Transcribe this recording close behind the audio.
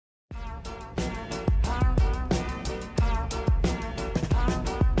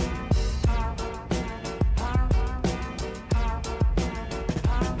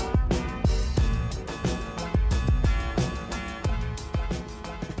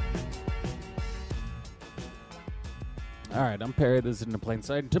All right, I'm Perry. This is In the Plain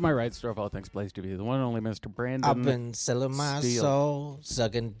Sight. To my right, store of all things place to be the one and only Mr. Brandon. I've been selling my Steele. soul,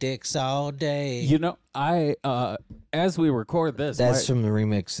 sucking dicks all day. You know, as we record this... That's from the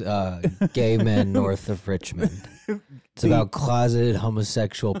remix, Gay Men North of Richmond. It's about closeted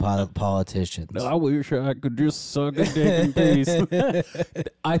homosexual politicians. I wish I could just suck a dick in peace.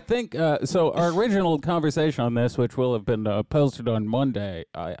 I think, so our original conversation on this, which will have been posted on Monday,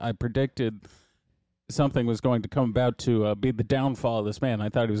 I predicted something was going to come about to be the downfall of this man. I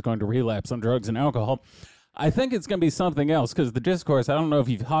thought he was going to relapse on drugs and alcohol. I think it's going to be something else, because the discourse, I don't know if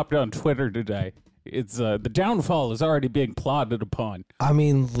you've hopped on Twitter today, it's the downfall is already being plotted upon. I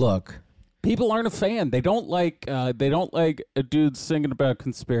mean, look. People aren't a fan. They don't like a dude singing about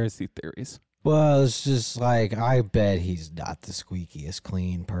conspiracy theories. Well, it's just like, I bet he's not the squeakiest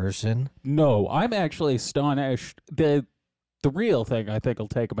clean person. No, I'm actually astonished. The real thing I think will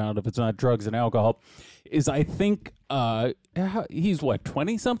take him out, if it's not drugs and alcohol, is I think he's, what,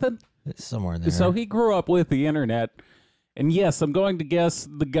 20-something? Somewhere in there. So he grew up with the internet. And yes, I'm going to guess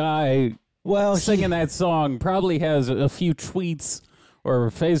the guy singing that song probably has a few tweets or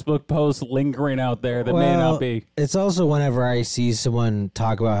Facebook posts lingering out there that may not be. It's also whenever I see someone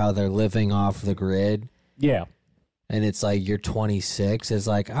talk about how they're living off the grid. Yeah. And it's like, you're 26. It's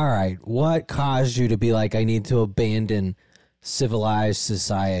like, all right, what caused you to be like, I need to abandon civilized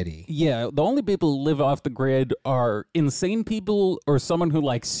society? Yeah, the only people who live off the grid are insane people or someone who,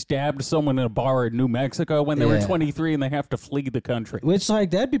 like, stabbed someone in a bar in New Mexico when they were 23 and they have to flee the country. Which,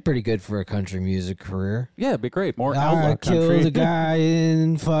 like, that'd be pretty good for a country music career. Yeah, it'd be great. More outlaw country. I killed a guy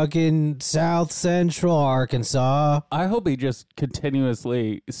in fucking South Central Arkansas. I hope he just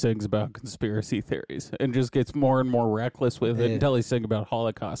continuously sings about conspiracy theories and just gets more and more reckless with it until he sings about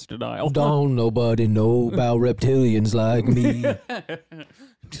Holocaust denial. Don't nobody know about reptilians like me.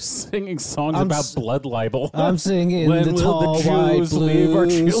 Just singing songs about blood libel. I'm singing when the will tall the white Jews blues. leave our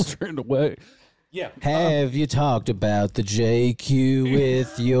children away? Yeah. Have you talked about the JQ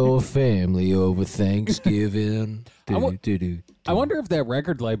with your family over Thanksgiving? I wonder if that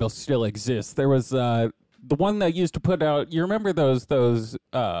record label still exists. There was the one that used to put out, you remember those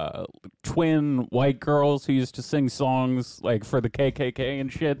twin white girls who used to sing songs like for the KKK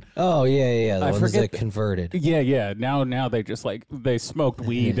and shit? Oh, yeah. The I ones forget that converted. Yeah. Now they just like, they smoked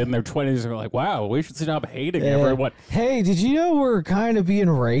weed in their 20s and are like, wow, we should stop hating everyone. Hey, did you know we're kind of being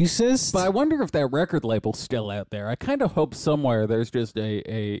racist? But I wonder if that record label's still out there. I kind of hope somewhere there's just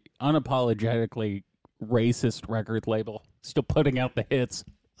a unapologetically racist record label still putting out the hits.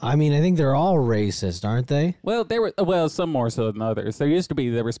 I mean, I think they're all racist, aren't they? Well, some more so than others. There was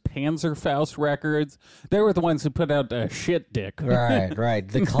Panzerfaust Records. They were the ones who put out Shit Dick. Right.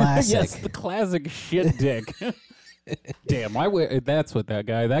 The classic. Yes, the classic Shit Dick. Damn, that's what that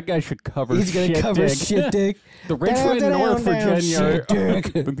guy should cover. He's going to cover Shit Dick. The Richmond, North Virginia. Shit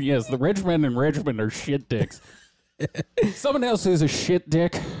Dick. Yes, the Richmond and Richmond are shit dicks. Someone else who's a shit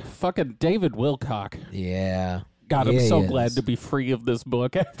dick, fucking David Wilcock. Yeah. God, I'm so glad to be free of this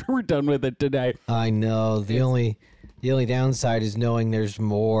book after we're done with it today. I know. The only downside is knowing there's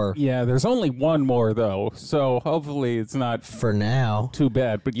more. Yeah, there's only one more, though, so hopefully it's not for now too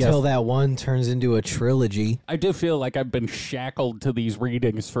bad. But yes, till that one turns into a trilogy. I do feel like I've been shackled to these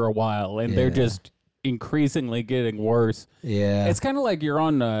readings for a while, and they're just increasingly getting worse. Yeah. It's kind of like you're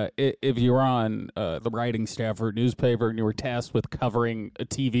on, if you're on the writing staff for a newspaper and you were tasked with covering a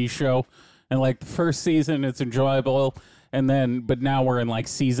TV show. And, like, the first season, it's enjoyable, but now we're in, like,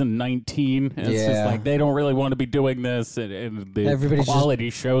 season 19, and it's just, like, they don't really want to be doing this, and the quality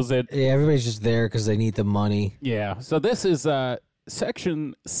shows it. Yeah, everybody's just there because they need the money. Yeah, so this is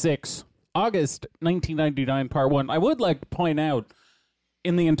Section 6, August 1999, Part 1. I would like to point out,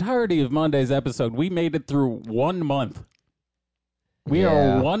 in the entirety of Monday's episode, we made it through 1 month. We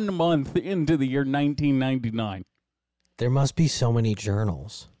are 1 month into the year 1999. There must be so many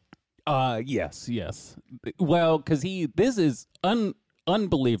journals. Yes. Well, because this is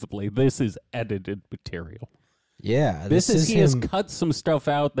unbelievably, this is edited material. Yeah, He has cut some stuff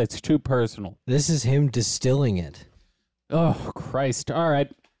out that's too personal. This is him distilling it. Oh, Christ. All right.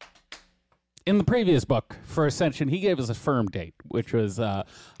 In the previous book, for Ascension, he gave us a firm date, which was, I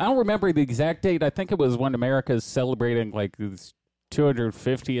don't remember the exact date. I think it was when America is celebrating, like, this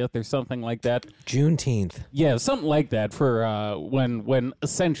 250th or something like that. Juneteenth. Yeah, something like that for when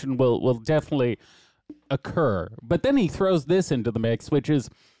Ascension will definitely occur. But then he throws this into the mix, which is,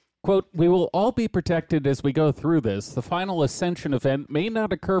 quote, "We will all be protected as we go through this. The final Ascension event may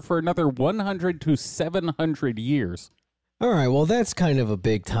not occur for another 100 to 700 years. All right, well, that's kind of a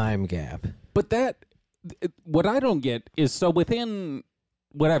big time gap. But what I don't get is, so within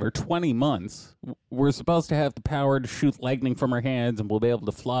whatever, 20 months, we're supposed to have the power to shoot lightning from our hands, and we'll be able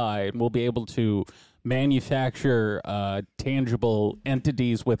to fly, and we'll be able to manufacture tangible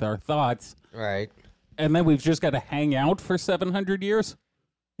entities with our thoughts. Right. And then we've just got to hang out for 700 years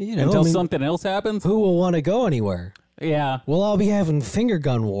You know, until I mean, something else happens. who will want to go anywhere? Yeah. We'll all be having finger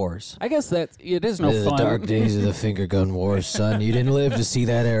gun wars. I guess it is no The fun. dark days of the finger gun wars, son. You didn't live to see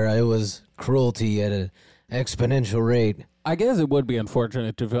that era. It was cruelty at an exponential rate. I guess it would be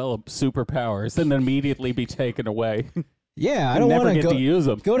unfortunate to develop superpowers and then immediately be taken away. Yeah, I And don't never want get to use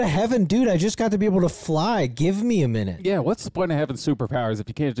them. Go to heaven, dude. I just got to be able to fly. Give me a minute. Yeah, what's the point of having superpowers if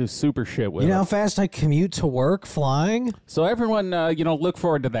you can't do super shit with You know how them? fast I commute to work flying? So everyone, look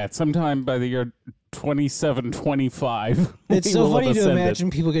forward to that sometime by the year 2725. It's we so will have funny to ascended. imagine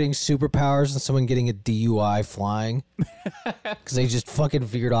people getting superpowers and someone getting a DUI flying because they just fucking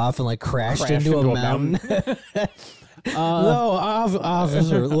veered off and like crashed into a mountain. No,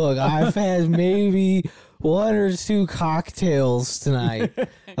 officer, look, I've had maybe 1 or 2 cocktails tonight.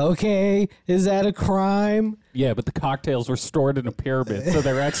 Okay, is that a crime? Yeah, but the cocktails were stored in a pyramid, so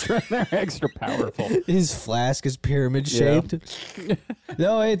they're extra powerful. His flask is pyramid shaped.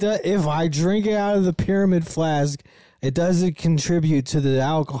 No, if I drink it out of the pyramid flask, it doesn't contribute to the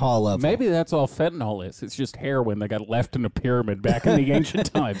alcohol level. Maybe that's all fentanyl is. It's just heroin that got left in a pyramid back in the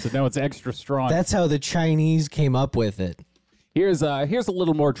ancient times, and now it's extra strong. That's how the Chinese came up with it. Here's a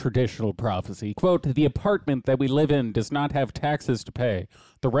little more traditional prophecy. Quote, the apartment that we live in does not have taxes to pay.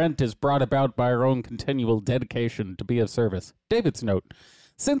 The rent is brought about by our own continual dedication to be of service. David's note.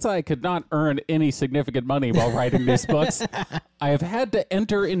 Since I could not earn any significant money while writing these books, I have had to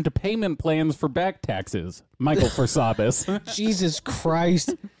enter into payment plans for back taxes. Michael foresaw this. Jesus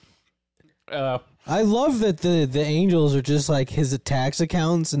Christ. I love that the angels are just like his tax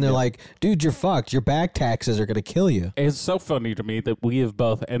accountants, and they're like, dude, you're fucked. Your back taxes are going to kill you. It's so funny to me that we have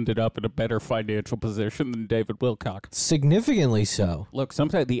both ended up in a better financial position than David Wilcock. Significantly so. Look,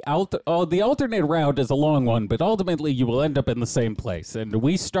 sometimes the alternate route is a long one, but ultimately you will end up in the same place. And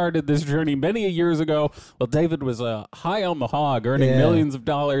we started this journey many years ago. Well, David was high on the hog, earning millions of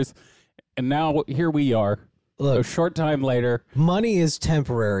dollars, and now here we are. Look, a short time later. Money is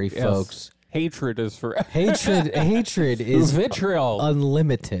temporary, folks. Hatred is forever. Hatred is vitriol.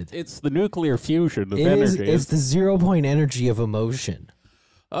 Unlimited. It's the nuclear fusion of energy. It's the 0-point energy of emotion.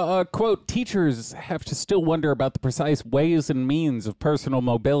 Quote, teachers have to still wonder about the precise ways and means of personal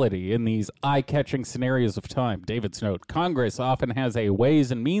mobility in these eye-catching scenarios of time. David's note, Congress often has a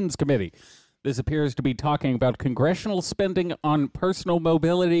Ways and Means Committee. This appears to be talking about congressional spending on personal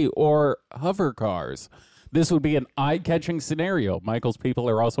mobility or hover cars. This would be an eye-catching scenario. Michael's people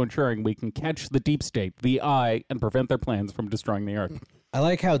are also ensuring we can catch the deep state, the eye, and prevent their plans from destroying the earth. I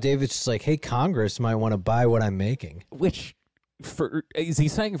like how David's just like, hey, Congress might want to buy what I'm making. Which, is he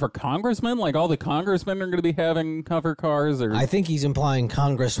saying for congressmen? Like all the congressmen are going to be having hover cars? Or I think he's implying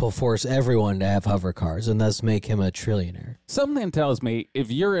Congress will force everyone to have hover cars and thus make him a trillionaire. Something tells me if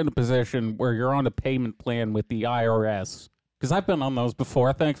you're in a position where you're on a payment plan with the IRS, because I've been on those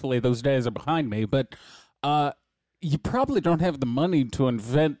before. Thankfully, those days are behind me, but you probably don't have the money to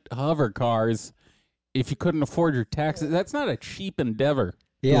invent hover cars if you couldn't afford your taxes. That's not a cheap endeavor.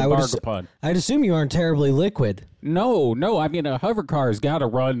 Yeah, I'd assume you aren't terribly liquid. No. I mean, a hover car's got to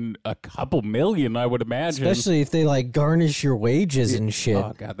run a couple million, I would imagine. Especially if they like garnish your wages and shit.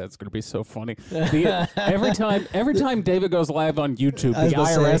 Oh god, that's gonna be so funny. Every time David goes live on YouTube, the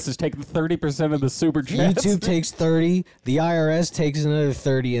IRS is taking 30% of the super chats. YouTube takes 30, the IRS takes another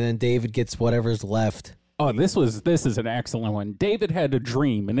 30, and then David gets whatever's left. Oh, this is an excellent one. David had a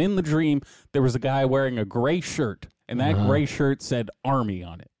dream, and in the dream there was a guy wearing a gray shirt. And that gray shirt said Army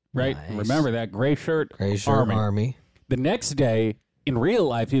on it, right? Nice. Remember that gray shirt? Gray shirt, Army. The next day, in real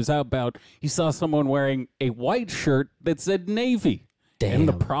life, he saw someone wearing a white shirt that said Navy. Damn. And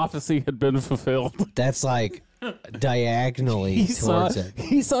the prophecy had been fulfilled. That's like diagonally towards it.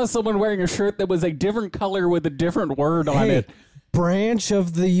 He saw someone wearing a shirt that was a different color with a different word on it. Branch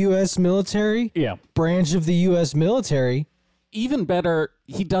of the U.S. military? Yeah. Branch of the U.S. military. Even better,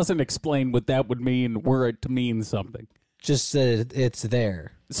 he doesn't explain what that would mean were it to mean something. Just that it's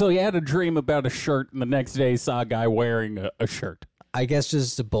there. So he had a dream about a shirt, and the next day he saw a guy wearing a shirt. I guess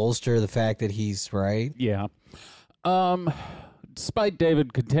just to bolster the fact that he's right. Yeah. Despite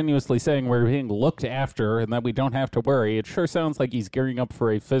David continuously saying we're being looked after and that we don't have to worry, it sure sounds like he's gearing up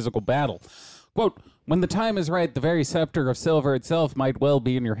for a physical battle. Quote, when the time is right, the very scepter of silver itself might well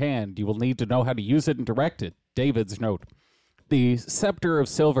be in your hand. You will need to know how to use it and direct it. David's note. The scepter of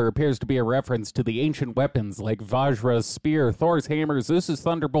silver appears to be a reference to the ancient weapons like Vajra's spear, Thor's hammer, Zeus's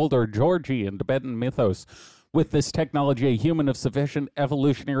thunderbolt, or Georgi in Tibetan mythos. With this technology, a human of sufficient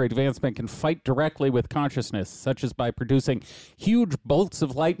evolutionary advancement can fight directly with consciousness, such as by producing huge bolts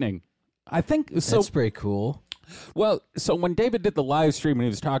of lightning. I think so. That's pretty cool. Well, so when David did the live stream and he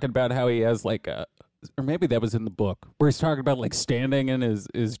was talking about how he has like a, or maybe that was in the book, where he's talking about like standing in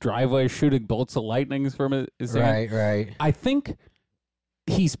his driveway shooting bolts of lightnings from his hand. Right. I think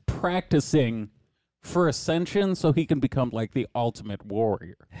he's practicing for ascension so he can become like the ultimate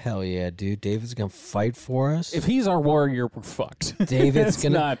warrior. Hell yeah, dude. David's gonna fight for us. If he's our warrior, we're fucked. David's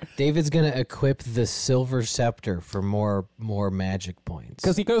gonna equip the silver scepter for more magic points.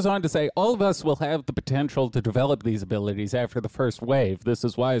 Because he goes on to say, all of us will have the potential to develop these abilities after the first wave. This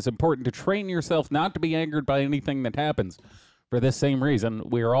is why it's important to train yourself not to be angered by anything that happens. For this same reason,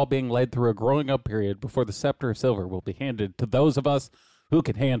 we are all being led through a growing up period before the scepter of silver will be handed to those of us who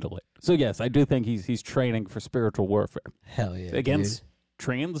can handle it. So yes, I do think he's training for spiritual warfare. Hell yeah, against dude.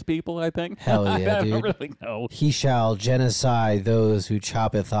 Trans people, I think. Hell yeah, I dude. don't really know. He shall genocide those who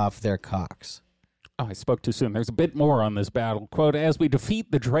choppeth off their cocks. Oh, I spoke too soon. There's a bit more on this battle. Quote, as we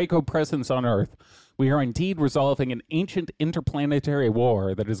defeat the Draco presence on Earth, we are indeed resolving an ancient interplanetary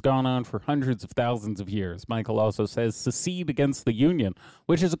war that has gone on for hundreds of thousands of years. Michael also says secede against the Union,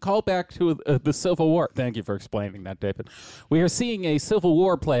 which is a callback to the Civil War. Thank you for explaining that, David. We are seeing a civil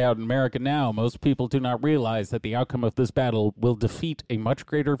war play out in America now. Most people do not realize that the outcome of this battle will defeat a much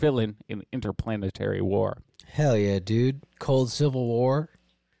greater villain in interplanetary war. Hell yeah, dude. Cold Civil War.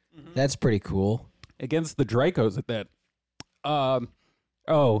 That's pretty cool. Against the Dracos at that.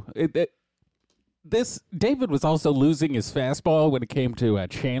 This David was also losing his fastball when it came to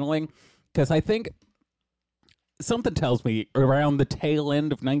channeling, because I think something tells me around the tail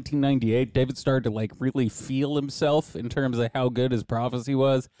end of 1998, David started to like really feel himself in terms of how good his prophecy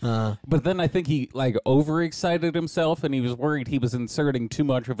was. But then I think he like overexcited himself, and he was worried he was inserting too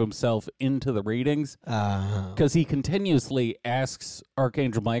much of himself into the readings, because he continuously asks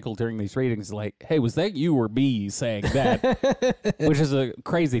Archangel Michael during these readings, like, "Hey, was that you or me saying that?" Which is a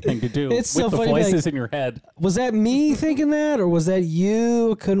crazy thing to do It's with so the funny, voices like, in your head. Was that me thinking that, or was that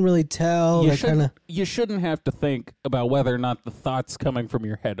you? Couldn't really tell. You shouldn't have to think about whether or not the thoughts coming from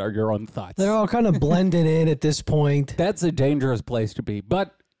your head are your own thoughts. They're all kind of blended in at this point. That's a dangerous place to be.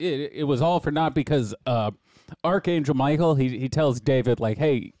 But it was all for naught, because Archangel Michael, he tells David, like,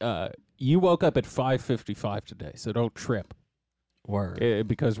 hey, you woke up at 5:55 today, so don't trip. Word.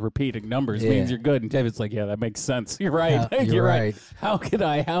 Because repeating numbers means you're good. And David's like, yeah, that makes sense. You're right. You're right. How could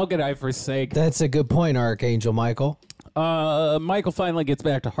I forsake? That's a good point, Archangel Michael. Michael finally gets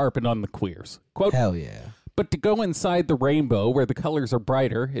back to harping on the queers. Quote, hell yeah. But to go inside the rainbow where the colors are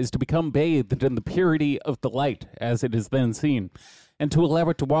brighter is to become bathed in the purity of the light as it is then seen, and to allow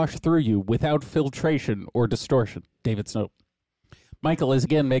it to wash through you without filtration or distortion. David's note. Michael is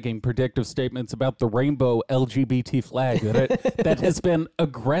again making predictive statements about the rainbow LGBT flag that has been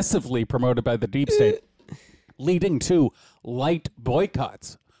aggressively promoted by the deep state, leading to light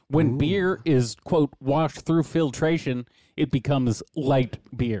boycotts. When beer is, quote, washed through filtration, it becomes light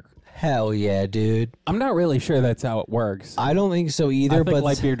beer. Hell yeah, dude. I'm not really sure that's how it works. I don't think so either. I think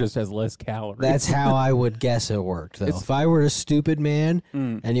light beer just has less calories. That's how I would guess it worked, though. If I were a stupid man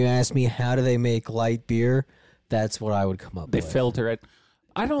and you asked me how do they make light beer, that's what I would come up with. They filter it.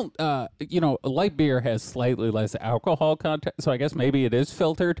 I don't, light beer has slightly less alcohol content, so I guess maybe it is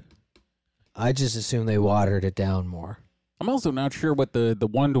filtered. I just assume they watered it down more. I'm also not sure what the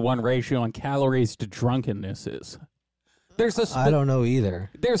 1-to-1 ratio on calories to drunkenness is. I don't know either.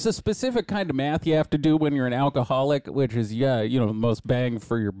 There's a specific kind of math you have to do when you're an alcoholic, which is, the most bang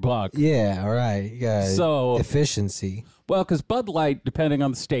for your buck. Yeah, all right. Yeah, so efficiency. Well, because Bud Light, depending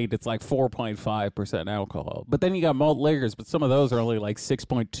on the state, it's like 4.5% alcohol. But then you got malt liquors, but some of those are only like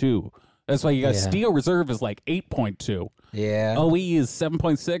 6.2. That's why you got Steel Reserve is like 8.2. Yeah. OE is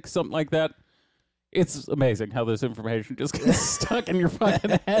 7.6, something like that. It's amazing how this information just gets stuck in your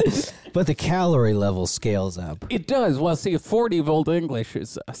fucking head. But the calorie level scales up. It does. Well, see, a 40-volt English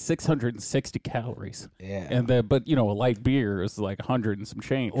is 660 calories. Yeah. But a light beer is like 100 and some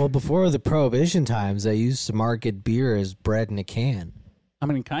change. Well, before the Prohibition times, they used to market beer as bread in a can. I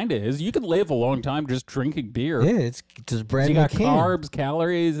mean, it kind of is. You can live a long time just drinking beer. Yeah, it's just bread in a can. You got carbs,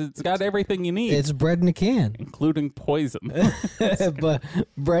 calories. It's got everything you need. It's bread in a can. Including poison. But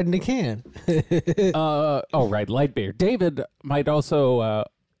bread in a can. Right, light beer. David might also,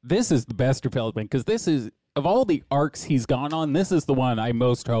 this is the best development, because this is, of all the arcs he's gone on, this is the one I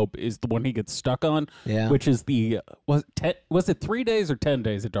most hope is the one he gets stuck on. Yeah. Which is was it 3 days or 10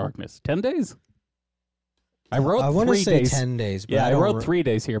 days of darkness? 10 days? I want to say 10 days. But I wrote 3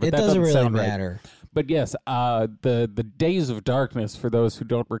 days here, but it that doesn't really sound matter. Right. But yes, the Days of Darkness, for those who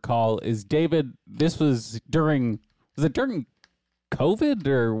don't recall, is David. This was it during COVID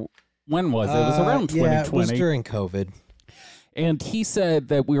or when was it? It was around 2020. Yeah, it was during COVID. And he said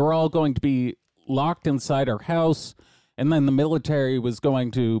that we were all going to be locked inside our house, and then the military was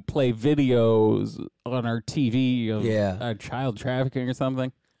going to play videos on our TV of child trafficking or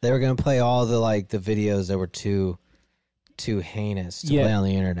something. They were going to play all the videos that were too heinous to play on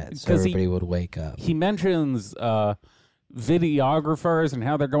the internet, so everybody would wake up. He mentions videographers and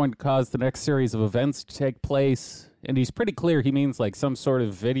how they're going to cause the next series of events to take place, and he's pretty clear he means some sort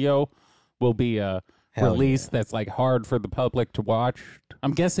of video will be released that's hard for the public to watch.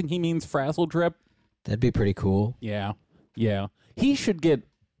 I'm guessing he means Frazzle Drip. That'd be pretty cool. Yeah. He should get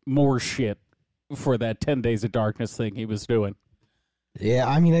more shit for that 10 Days of Darkness thing he was doing. Yeah,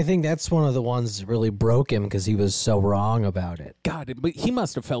 I mean, I think that's one of the ones that really broke him because he was so wrong about it. God, but he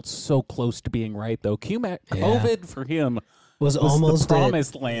must have felt so close to being right, though. COVID for him was almost the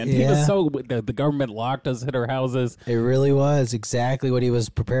promised land. Yeah. He was so the government locked us in our houses. It really was exactly what he was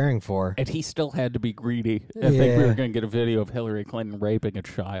preparing for. And he still had to be greedy. I think we were going to get a video of Hillary Clinton raping a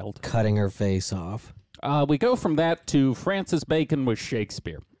child. Cutting her face off. We go from that to Francis Bacon with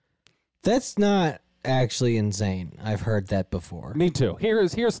Shakespeare. That's not actually insane. I've heard that before. Me too.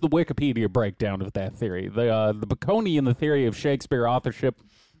 Here's the Wikipedia breakdown of that theory. The Baconian the theory of Shakespeare authorship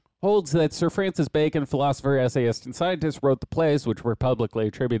holds that Sir Francis Bacon, philosopher, essayist, and scientist, wrote the plays which were publicly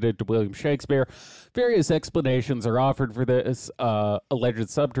attributed to William Shakespeare. Various explanations are offered for this alleged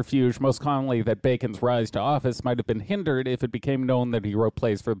subterfuge, most commonly that Bacon's rise to office might have been hindered if it became known that he wrote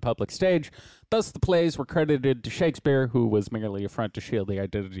plays for the public stage. Thus, the plays were credited to Shakespeare, who was merely a front to shield the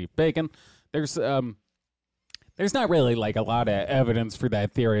identity of Bacon. There's not really a lot of evidence for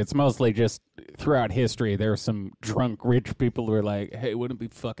that theory. It's mostly just throughout history there are some drunk rich people who are like, hey, wouldn't it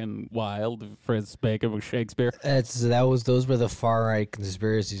be fucking wild if Francis Bacon was Shakespeare? Those were the far right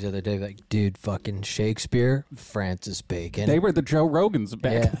conspiracies the other day. Dude, fucking Shakespeare, Francis Bacon. They were the Joe Rogans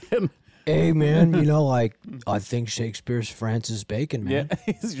back then. Hey, man, I think Shakespeare's Francis Bacon, man.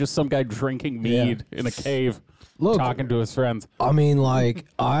 Yeah, he's just some guy drinking mead in a cave. Look, talking to his friends. I mean,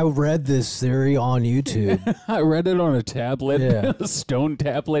 I read this theory on YouTube. I read it on a tablet, a stone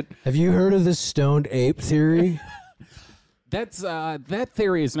tablet. Have you heard of the stoned ape theory? That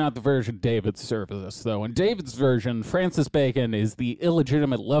theory is not the version David serves us, though. In David's version, Francis Bacon is the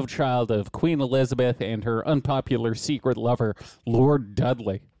illegitimate love child of Queen Elizabeth and her unpopular secret lover, Lord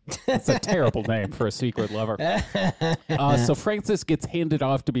Dudley. That's a terrible name for a secret lover. So Francis gets handed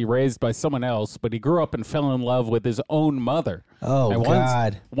off to be raised by someone else, but he grew up and fell in love with his own mother. Oh, and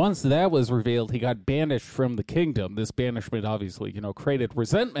God. Once that was revealed, he got banished from the kingdom. This banishment obviously, created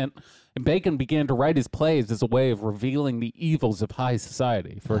resentment, and Bacon began to write his plays as a way of revealing the evils of high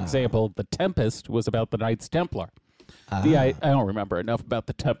society. For example, The Tempest was about the Knights Templar. I don't remember enough about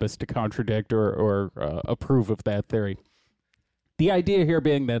The Tempest to contradict or approve of that theory. The idea here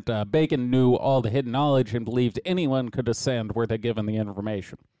being that Bacon knew all the hidden knowledge and believed anyone could ascend were they given the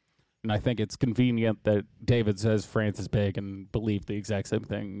information. And I think it's convenient that David says Francis Bacon believed the exact same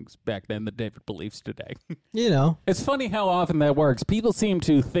things back then that David believes today. It's funny how often that works. People seem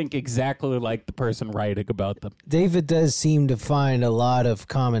to think exactly like the person writing about them. David does seem to find a lot of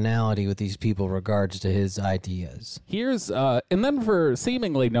commonality with these people in regards to his ideas. Here's, and then for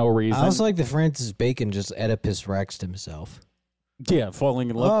seemingly no reason. I was like the Francis Bacon just Oedipus Rexed himself. Yeah,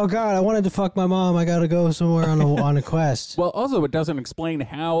 falling in love. Oh, God, I wanted to fuck my mom. I got to go somewhere on a quest. Well, also, it doesn't explain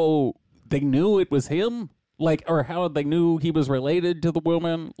how they knew it was him, or how they knew he was related to the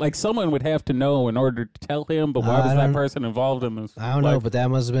woman. Someone would have to know in order to tell him, but why was that person involved in this? I don't know, but that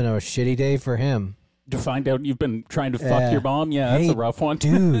must have been a shitty day for him. To find out you've been trying to fuck your mom? Yeah, that's a rough one.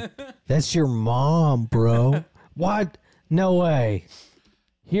 Dude, that's your mom, bro. What? No way.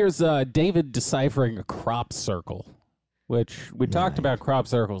 Here's David deciphering a crop circle. Which we talked about crop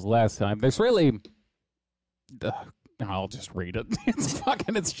circles last time. There's really, I'll just read it.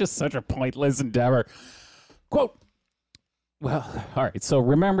 It's just such a pointless endeavor. Quote, well, all right. So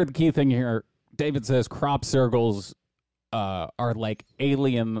remember the key thing here. David says crop circles are like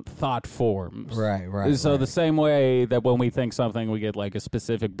alien thought forms. Right. So the same way that when we think something, we get a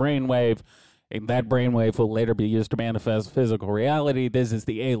specific brainwave, and that brainwave will later be used to manifest physical reality. This is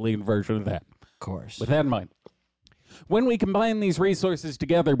the alien version of that. Of course. With that in mind. When we combine these resources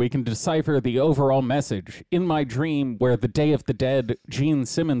together, we can decipher the overall message. In my dream, where the Day of the Dead Gene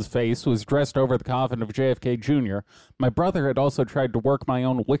Simmons face was dressed over the coffin of JFK Jr., my brother had also tried to work my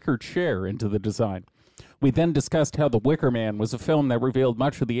own wicker chair into the design. We then discussed how The Wicker Man was a film that revealed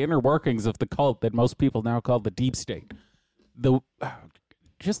much of the inner workings of the cult that most people now call the Deep State.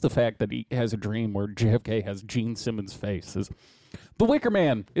 just the fact that he has a dream where JFK has Gene Simmons' face is... The Wicker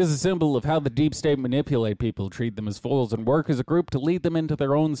Man is a symbol of how the deep state manipulate people, treat them as fools, and work as a group to lead them into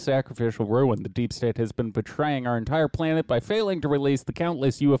their own sacrificial ruin. The deep state has been betraying our entire planet by failing to release the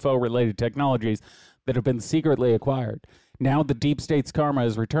countless UFO-related technologies that have been secretly acquired. Now the deep state's karma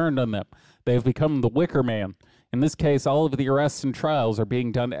has returned on them. They have become the Wicker Man. In this case, all of the arrests and trials are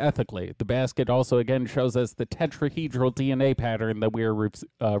being done ethically. The basket also again shows us the tetrahedral DNA pattern that we are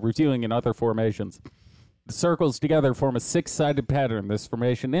reviewing in other formations. The circles together form a six-sided pattern. This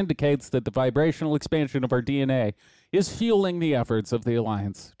formation indicates that the vibrational expansion of our DNA is fueling the efforts of the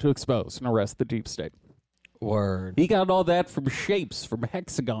Alliance to expose and arrest the deep state. Word. He got all that from shapes, from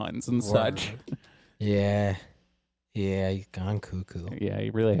hexagons and such. Yeah. Yeah, he's gone cuckoo. Yeah, he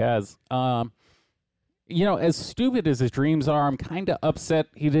really has. You know, as stupid as his dreams are, I'm kind of upset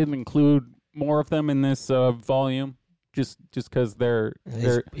he didn't include more of them in this volume. Just because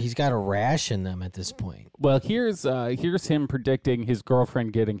he's got a rash in them at this point. Well, here's him predicting his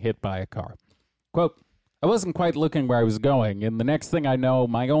girlfriend getting hit by a car. Quote, I wasn't quite looking where I was going, and the next thing I know,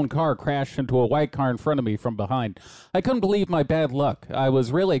 my own car crashed into a white car in front of me from behind. I couldn't believe my bad luck. I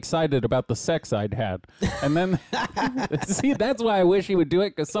was really excited about the sex I'd had. And then, see, that's why I wish he would do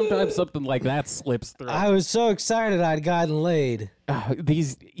it, because sometimes something like that slips through. I was so excited I'd gotten laid.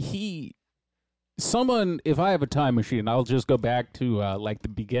 If I have a time machine, I'll just go back to like the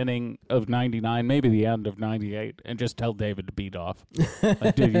beginning of 99, maybe the end of 98, and just tell David to beat off.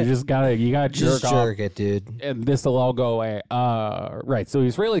 Like, dude, you gotta just jerk jerk it, dude. And this will all go away. Right, so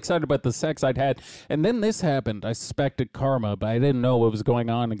he's really excited about the sex I'd had. And then this happened. I suspected karma, but I didn't know what was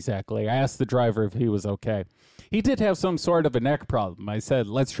going on exactly. I asked the driver if he was okay. He did have some sort of a neck problem. I said,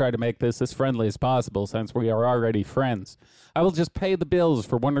 let's try to make this as friendly as possible since we are already friends. I will just pay the bills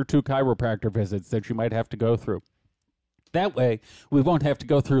for 1 or 2 chiropractor visits that you might have to go through. That way, we won't have to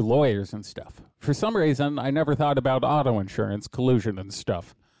go through lawyers and stuff. For some reason, I never thought about auto insurance, collusion, and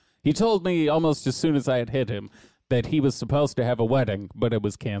stuff. He told me almost as soon as I had hit him that he was supposed to have a wedding, but it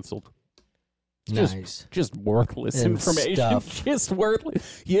was canceled. Nice. Just worthless and information. Stuff. Just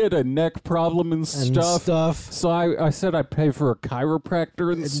worthless. He had a neck problem and stuff. So I said I'd pay for a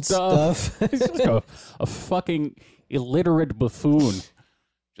chiropractor and stuff. He's just a fucking illiterate buffoon.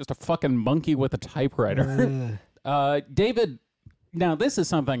 Just a fucking monkey with a typewriter. David, now this is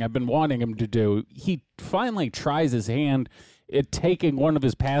something I've been wanting him to do. He finally tries his hand at taking one of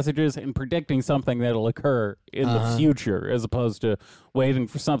his passages and predicting something that'll occur in the future, as opposed to waiting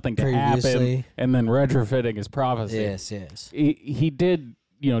for something to happen and then retrofitting his prophecy. Yes. He did,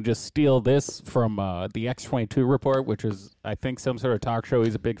 just steal this from the X-22 report, which is, I think, some sort of talk show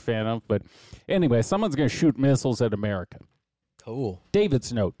he's a big fan of. But anyway, someone's going to shoot missiles at America. Cool.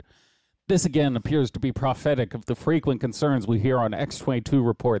 David's note. This again appears to be prophetic of the frequent concerns we hear on X-22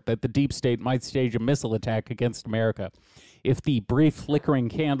 report that the deep state might stage a missile attack against America. If the brief flickering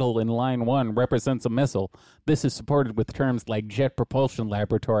candle in line 1 represents a missile, this is supported with terms like jet propulsion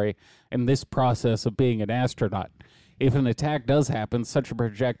laboratory and this process of being an astronaut. If an attack does happen, such a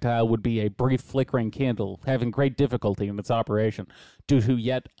projectile would be a brief flickering candle, having great difficulty in its operation due to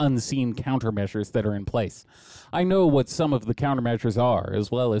yet unseen countermeasures that are in place. I know what some of the countermeasures are, as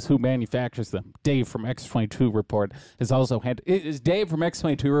well as who manufactures them. Dave from X-22 Report has also had... Is Dave from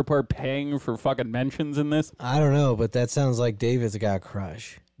X-22 Report paying for fucking mentions in this? I don't know, but that sounds like David's got a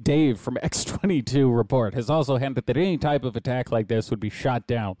crush. Dave from X-22 Report has also hinted that any type of attack like this would be shot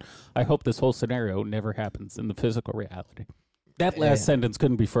down. I hope this whole scenario never happens in the physical reality. That last sentence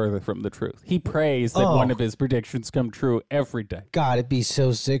couldn't be further from the truth. He prays that one of his predictions come true every day. God, it'd be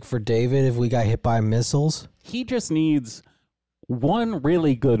so sick for David if we got hit by missiles. He just needs one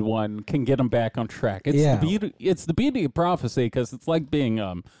really good one can get him back on track. It's the beauty of prophecy, because it's like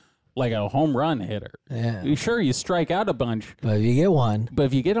being like a home run hitter. Yeah. Sure, you strike out a bunch. But if you get one. But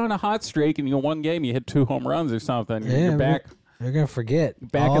if you get on a hot streak and one game you hit 2 home runs or something, you're back. They're going to forget.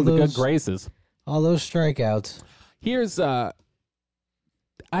 Back in the good graces. All those strikeouts. Here's,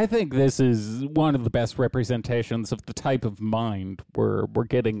 I think this is one of the best representations of the type of mind we're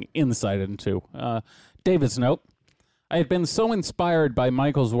getting insight into. David's note. I had been so inspired by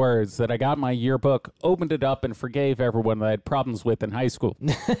Michael's words that I got my yearbook, opened it up, and forgave everyone that I had problems with in high school.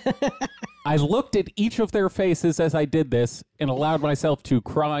 I looked at each of their faces as I did this and allowed myself to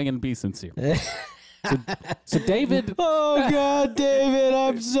cry and be sincere. So David... Oh, God, David,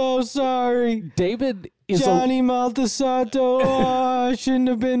 I'm so sorry. David is... Johnny Maltesato, oh, I shouldn't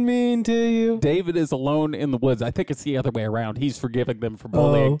have been mean to you. David is alone in the woods. I think it's the other way around. He's forgiving them for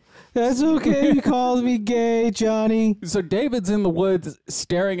bullying. Oh, that's okay. You called me gay, Johnny. So David's in the woods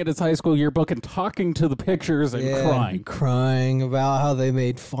staring at his high school yearbook and talking to the pictures and crying. Crying about how they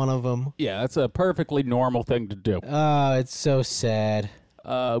made fun of him. Yeah, that's a perfectly normal thing to do. Oh, it's so sad.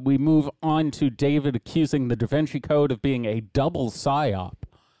 We move on to David accusing the Da Vinci Code of being a double psyop.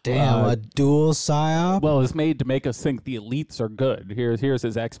 Damn, a dual psyop? Well, it's made to make us think the elites are good. Here's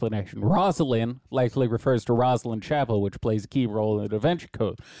his explanation. Rosalind likely refers to Rosalind Chapel, which plays a key role in the Da Vinci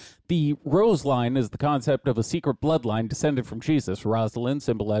Code. The rose line is the concept of a secret bloodline descended from Jesus. Rosalind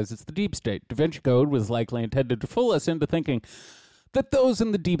symbolizes the deep state. Da Vinci Code was likely intended to fool us into thinking that those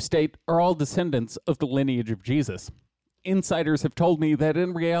in the deep state are all descendants of the lineage of Jesus. Insiders have told me that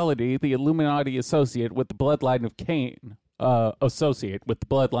in reality, the Illuminati associate with the bloodline of Cain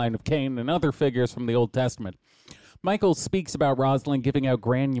and other figures from the Old Testament. Michael speaks about Rosalind giving out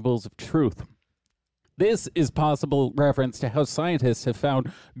granules of truth. This is possible reference to how scientists have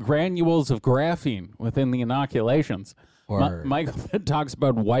found granules of graphene within the inoculations. Michael then talks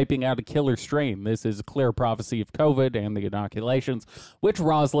about wiping out a killer strain. This is a clear prophecy of COVID and the inoculations, which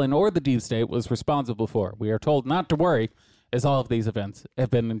Rosalind or the Deep State was responsible for. We are told not to worry, as all of these events have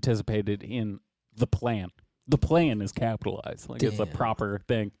been anticipated in the plan. The plan is capitalized, like it's a proper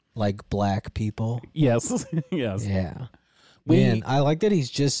thing. Like black people? Yes, yes. Yeah. Man, I like that he's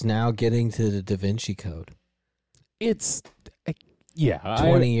just now getting to the Da Vinci Code. It's... Yeah,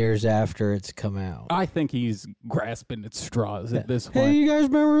 20 years after it's come out. I think he's grasping at straws at this point. Hey, you guys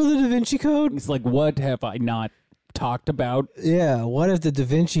remember the Da Vinci Code? He's like, what have I not talked about? Yeah, what if the Da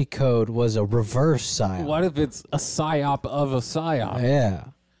Vinci Code was a reverse psyop? What if it's a psyop of a psyop? Yeah.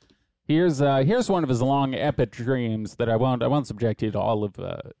 Here's one of his long epic dreams that I won't subject you to all of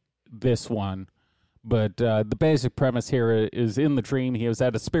this one, but the basic premise here is in the dream he was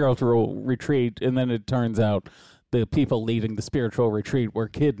at a spiritual retreat, and then it turns out the people leading the spiritual retreat were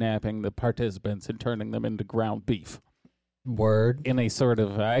kidnapping the participants and turning them into ground beef. Word. In a sort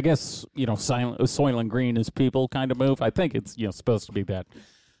of, I guess, Soylent Green is people kind of move. I think it's, supposed to be that.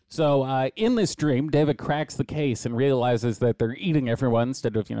 So in this dream, David cracks the case and realizes that they're eating everyone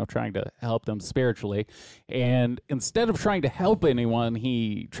instead of, trying to help them spiritually. And instead of trying to help anyone,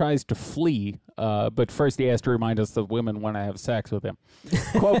 he tries to flee. But first he has to remind us that women want to have sex with him.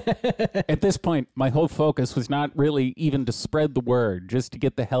 Quote, at this point, my whole focus was not really even to spread the word, just to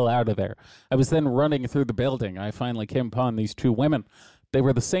get the hell out of there. I was then running through the building. I finally came upon these two women. They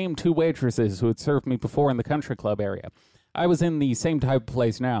were the same two waitresses who had served me before in the country club area. I was in the same type of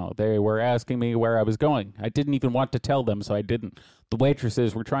place now. They were asking me where I was going. I didn't even want to tell them, so I didn't. The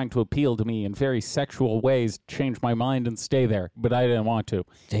waitresses were trying to appeal to me in very sexual ways, change my mind and stay there, but I didn't want to.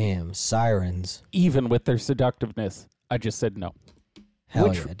 Damn, sirens. Even with their seductiveness, I just said no.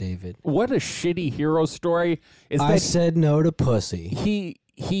 Hell yeah, David. What a shitty hero story. I said no to pussy.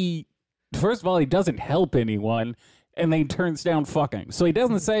 He first of all, he doesn't help anyone, and then he turns down fucking. So he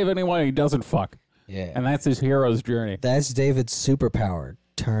doesn't save anyone, he doesn't fuck. Yeah. And that's his hero's journey. That's David's superpower,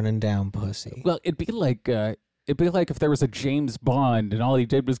 turning down pussy. Well, it'd be like if there was a James Bond and all he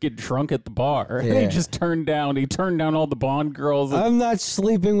did was get drunk at the bar. Yeah. And he turned down all the Bond girls. I'm not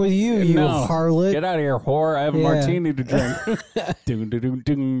sleeping with you, you harlot. Get out of here, whore. I have a martini to drink.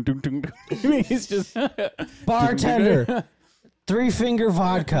 He's just bartender. 3-finger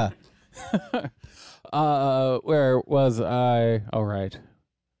vodka. Where was I? All right.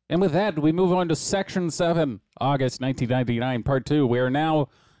 And with that, we move on to Section 7, August 1999, Part 2. We are now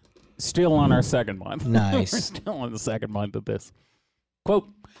still on our second month. Nice. We're still on the second month of this. Quote,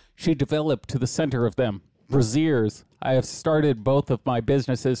 she developed to the center of them. Braziers, I have started both of my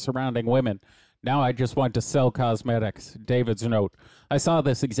businesses surrounding women. Now I just want to sell cosmetics. David's note. I saw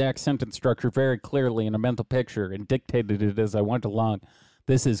this exact sentence structure very clearly in a mental picture and dictated it as I went along.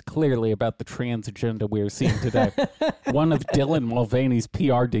 This is clearly about the trans agenda we are seeing today. One of Dylan Mulvaney's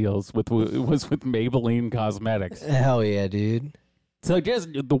PR deals was with Maybelline Cosmetics. Hell yeah, dude. So just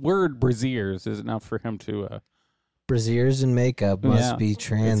the word braziers is enough for him to... braziers and makeup must be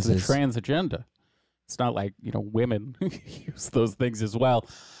trans. It's the trans agenda. It's not like, women use those things as well.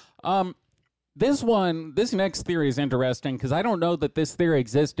 This next theory is interesting because I don't know that this theory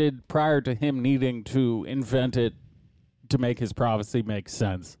existed prior to him needing to invent it to make his prophecy make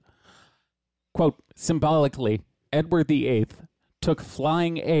sense. Quote, symbolically, Edward VIII took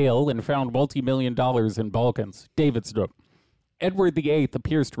flying ale and found multi-million dollars in Balkans. David's note. Edward VIII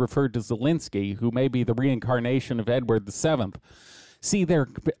appears to refer to Zelensky, who may be the reincarnation of Edward VII. See their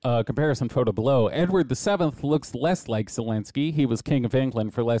comparison photo below. Edward VII looks less like Zelensky. He was king of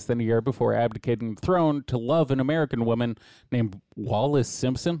England for less than a year before abdicating the throne to love an American woman named Wallis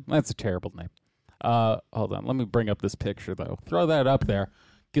Simpson. That's a terrible name. Hold on, let me bring up this picture though. Throw that up there,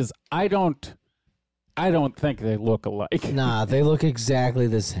 because I don't think they look alike. Nah, they look exactly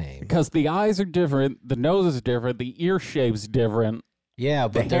the same. Because the eyes are different, the nose is different, the ear shape's different. Yeah,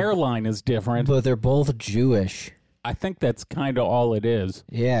 but the hairline is different. But they're both Jewish. I think that's kind of all it is.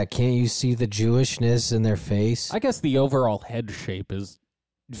 Yeah, can't you see the Jewishness in their face? I guess the overall head shape is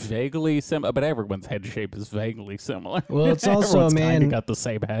vaguely similar, but everyone's head shape is vaguely similar. Well, it's also a man got the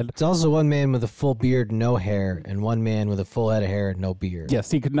same head. It's also one man with a full beard, no hair, and one man with a full head of hair and no beard. Yes,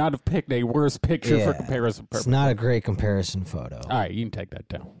 he could not have picked a worse picture for comparison purposes. It's not a great comparison photo. All right, you can take that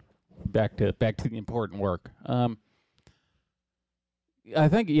down. Back to the important work. I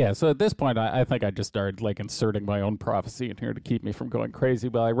think, yeah, so at this point, I think I just started, like, inserting my own prophecy in here to keep me from going crazy.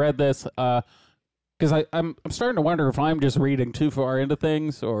 But I read this, because I'm starting to wonder if I'm just reading too far into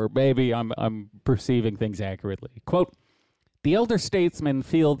things, or maybe I'm perceiving things accurately. Quote, the elder statesmen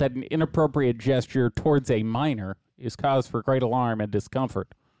feel that an inappropriate gesture towards a minor is cause for great alarm and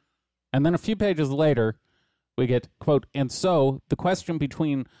discomfort. And then a few pages later, we get, quote, and so the question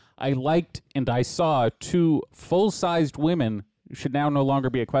between I liked and I saw two full-sized women should now no longer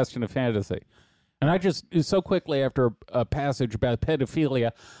be a question of fantasy. And I just, so quickly after a passage about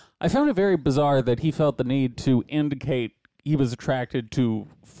pedophilia, I found it very bizarre that he felt the need to indicate he was attracted to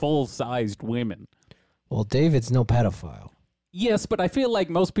full-sized women. Well, David's no pedophile. Yes, but I feel like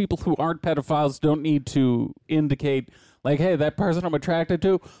most people who aren't pedophiles don't need to indicate, like, hey, that person I'm attracted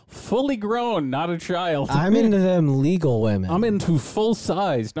to, fully grown, not a child. I'm into them legal women. I'm into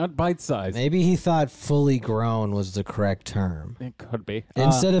full-size, not bite-size. Maybe he thought fully grown was the correct term. It could be.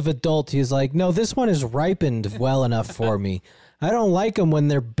 Instead of adult, he's like, no, this one is ripened well enough for me. I don't like them when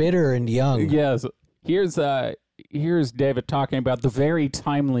they're bitter and young. Yes. Here's David talking about the very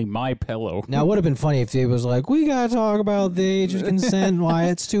timely My Pillow. Now, it would have been funny if David was like, we got to talk about the age of consent, why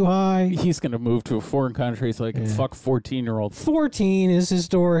it's too high. He's going to move to a foreign country so he can fuck 14-year-olds. 14 is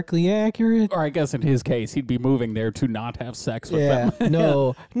historically accurate. Or I guess in his case, he'd be moving there to not have sex with them.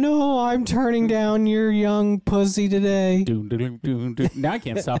 No, I'm turning down your young pussy today. Now I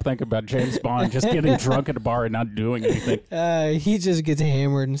can't stop thinking about James Bond just getting drunk at a bar and not doing anything. He just gets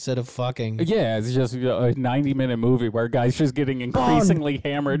hammered instead of fucking. Yeah, it's just a 90-minute movie where guys just getting increasingly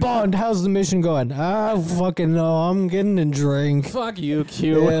hammered. Bond, how's the mission going? I fucking know. I'm getting a drink. Fuck you,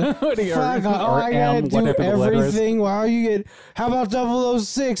 Q. Yeah. Fuck, I gotta do everything. Wow, you get. How about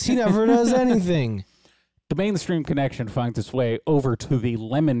 006? He never does anything. The mainstream connection finds its way over to the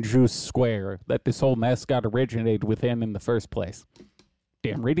lemon juice square that this whole mess got originated within in the first place.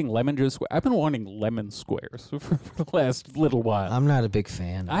 Damn, reading lemon juice. I've been wanting lemon squares for the last little while. I'm not a big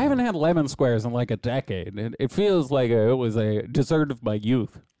fan. I haven't had lemon squares in like a decade. It feels like it was a dessert of my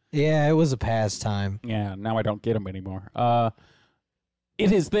youth. Yeah, it was a pastime. Yeah, now I don't get them anymore.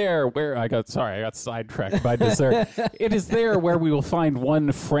 It is there where I got sidetracked by dessert. It is there where we will find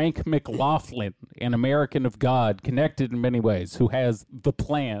one Frank McLaughlin, an American of God, connected in many ways, who has the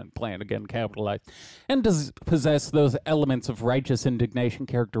plan again capitalized, and does possess those elements of righteous indignation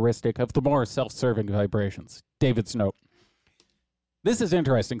characteristic of the more self-serving vibrations. David's note. This is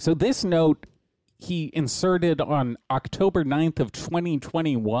interesting. So this note he inserted on October 9th of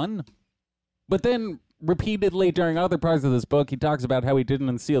 2021, but then repeatedly during other parts of this book, he talks about how he didn't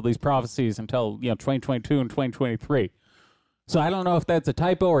unseal these prophecies until 2022 and 2023. So I don't know if that's a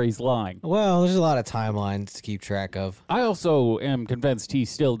typo or he's lying. Well, there's a lot of timelines to keep track of. I also am convinced he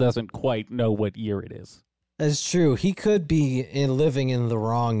still doesn't quite know what year it is. That's true. He could be living in the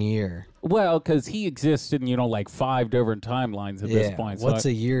wrong year. Well, because he exists in, like 5 different timelines at this point. So what's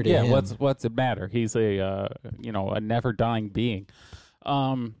a year to him? Yeah, what's it matter? He's a never-dying being.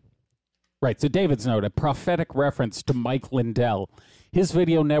 Right, so David's note, a prophetic reference to Mike Lindell. His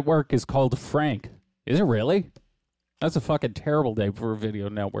video network is called Frank. Is it really? That's a fucking terrible name for a video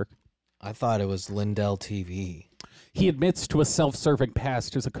network. I thought it was Lindell TV. He admits to a self-serving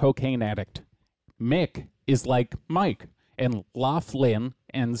past as a cocaine addict. Mick is like Mike, and Laughlin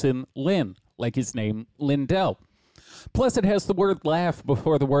ends in Lynn, like his name Lindell. Plus, it has the word laugh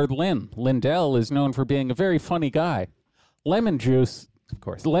before the word Lynn. Lindell is known for being a very funny guy. Lemon juice... Of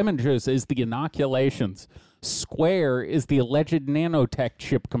course. Lemon juice is the inoculations. Square is the alleged nanotech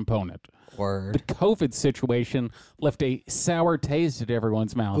chip component. Word. The COVID situation left a sour taste at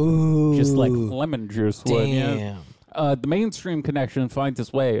everyone's mouth. Ooh. Just like lemon juice would. Damn. Yeah. The mainstream connection finds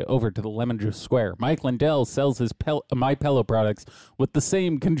its way over to the Lemon Juice Square. Mike Lindell sells his My Pillow products with the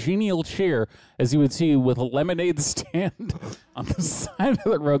same congenial cheer as you would see with a lemonade stand on the side of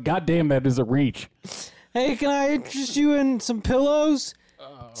the road. God damn, that is a reach. Hey, can I interest you in some pillows?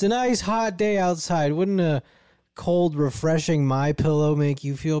 It's a nice hot day outside. Wouldn't a cold, refreshing My Pillow make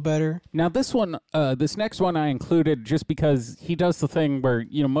you feel better? Now, this next one I included just because he does the thing where,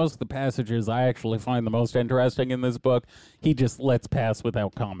 most of the passages I actually find the most interesting in this book, he just lets pass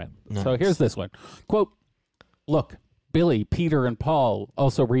without comment. Nice. So here's this one. Quote, "Look, Billy, Peter, and Paul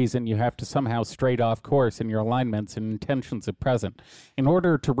also reason you have to somehow straight off course in your alignments and intentions at present. In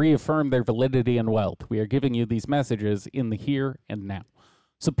order to reaffirm their validity and wealth, we are giving you these messages in the here and now."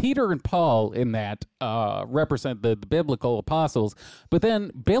 So Peter and Paul in that represent the biblical apostles, but then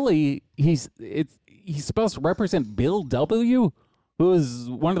Billy, he's supposed to represent Bill W., who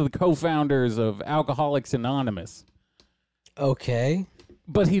is one of the co-founders of Alcoholics Anonymous. Okay.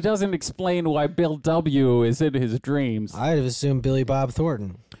 But he doesn't explain why Bill W. is in his dreams. I'd have assumed Billy Bob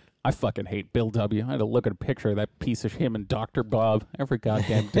Thornton. I fucking hate Bill W. I had to look at a picture of that piece of him and Dr. Bob every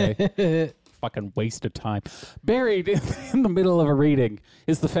goddamn day. Fucking waste of time. Buried in the middle of a reading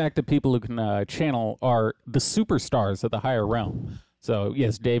is the fact that people who can channel are the superstars of the higher realm. So,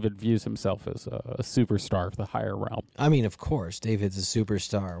 yes, David views himself as a superstar of the higher realm. I mean, of course, David's a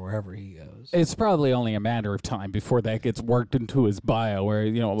superstar wherever he goes. It's probably only a matter of time before that gets worked into his bio where,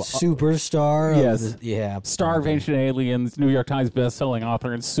 Superstar? Yes. Star of Ancient Aliens, New York Times bestselling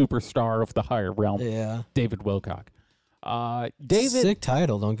author, and superstar of the higher realm. Yeah. David Wilcock. David, sick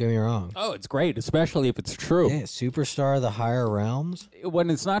title, don't get me wrong. Oh, it's great, especially if it's true. Yeah, superstar of the higher realms. When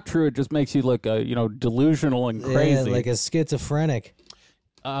it's not true, it just makes you look, delusional and crazy. Yeah, like a schizophrenic.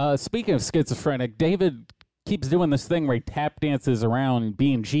 Speaking of schizophrenic, David keeps doing this thing where he tap dances around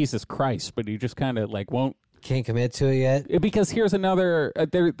being Jesus Christ, but he just kind of won't. Can't commit to it yet? Because here's another,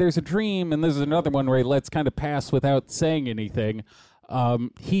 there's a dream, and there's another one where he lets kind of pass without saying anything.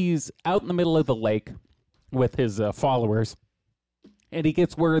 He's out in the middle of the lake with his followers, and he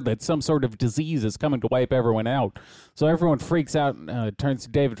gets word that some sort of disease is coming to wipe everyone out. So everyone freaks out and turns to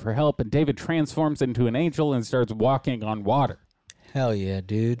David for help, and David transforms into an angel and starts walking on water. Hell yeah,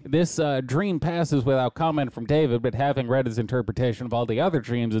 dude. This dream passes without comment from David, but having read his interpretation of all the other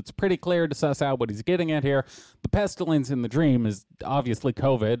dreams, it's pretty clear to suss out what he's getting at here. The pestilence in the dream is obviously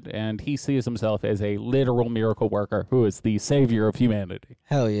COVID, and he sees himself as a literal miracle worker who is the savior of humanity.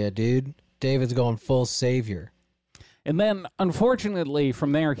 Hell yeah, dude. David's going full savior. And then, unfortunately,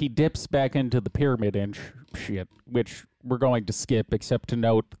 from there, he dips back into the Pyramid Inch shit, which we're going to skip, except to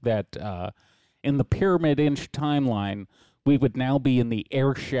note that in the Pyramid Inch timeline, we would now be in the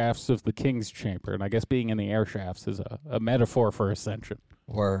air shafts of the King's Chamber. And I guess being in the air shafts is a metaphor for ascension.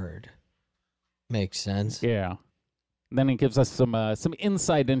 Word. Makes sense. Yeah. And then he gives us some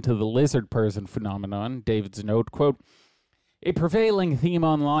insight into the lizard person phenomenon. David's note, quote, "A prevailing theme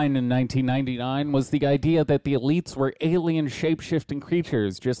online in 1999 was the idea that the elites were alien shape-shifting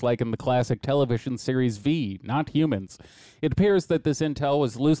creatures, just like in the classic television series V, not humans. It appears that this intel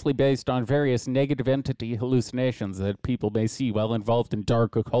was loosely based on various negative entity hallucinations that people may see while involved in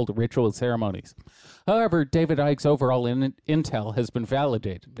dark occult ritual ceremonies. However, David Icke's overall intel has been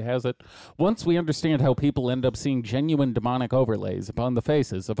validated, has it? Once we understand how people end up seeing genuine demonic overlays upon the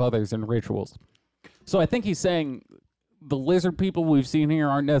faces of others in rituals." So I think he's saying the lizard people we've seen here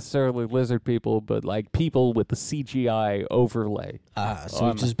aren't necessarily lizard people, but like people with the CGI overlay. So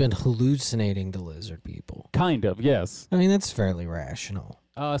we've just been hallucinating the lizard people. Kind of, yes. I mean, that's fairly rational.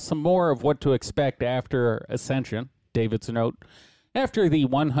 Some more of what to expect after Ascension. David's note. After the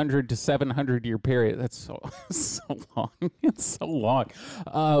 100 to 700 year period, that's so long. It's so long.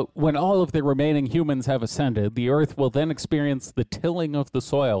 When all of the remaining humans have ascended, the earth will then experience the tilling of the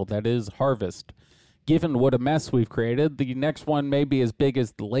soil, that is, harvest. Given what a mess we've created, the next one may be as big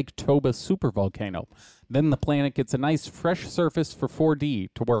as the Lake Toba supervolcano. Then the planet gets a nice fresh surface for 4D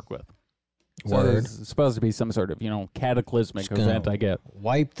to work with. So Word. it's supposed to be some sort of, cataclysmic event, I get.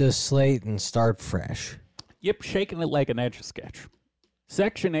 Wipe the slate and start fresh. Yep, shaking it like an Etch-a-Sketch.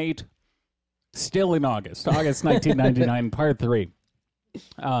 Section 8, still in August 1999, Part 3.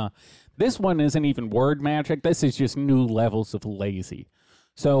 This one isn't even word magic. This is just new levels of lazy.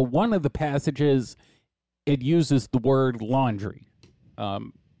 So one of the passages, it uses the word laundry.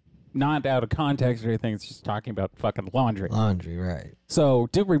 Not out of context or anything. It's just talking about fucking laundry. Laundry, right. So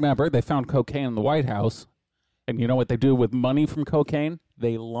do remember, they found cocaine in the White House. And you know what they do with money from cocaine?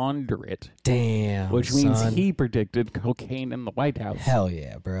 they launder it. Damn, Which means son. he predicted cocaine in the White House. Hell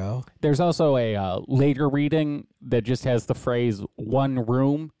yeah, bro. There's also a later reading that just has the phrase "one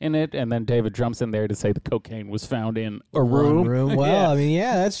room" in it, and then David jumps in there to say the cocaine was found in a room. One room. Well, Yeah. I mean,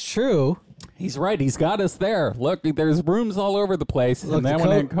 yeah, that's true. He's right. He's got us there. Look, there's rooms all over the place, Look, and that the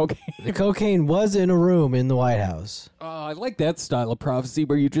one had cocaine. The cocaine was in a room in the White House. I like that style of prophecy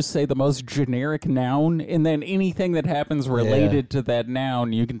where you just say the most generic noun, and then anything that happens related to that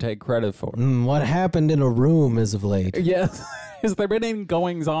noun you can take credit for. What happened in a room as of late? Yes. Has there been any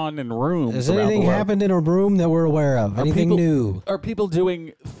goings on in rooms? Has around anything the world? happened in a room that we're aware of? Anything new? Are people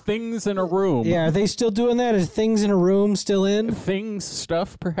doing things in a room? Yeah, are they still doing that? Is things in a room still in? Things,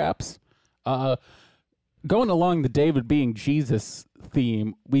 stuff, perhaps. Going along the David being Jesus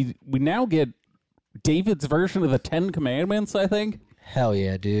theme, we now get David's version of the 10 Commandments, I think. Hell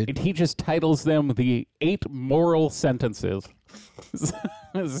yeah, dude. And he just titles them the 8 moral sentences.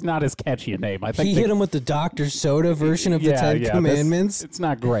 It's not as catchy a name. I think He hit him with the Dr. Soda version of the Yeah, 10 yeah, Commandments. It's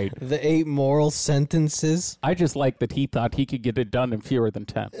not great. The 8 moral sentences. I just like that he thought he could get it done in fewer than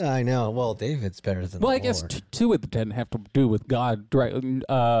 10. I know. Well, David's better than Well, the I guess Lord. 2 of the 10 have to do with God.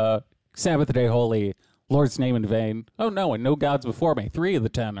 Sabbath day holy, Lord's name in vain. Oh, no, and no gods before me. 3 of the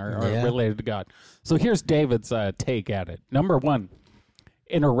 10 are Yeah. related to God. So here's David's take at it. Number 1.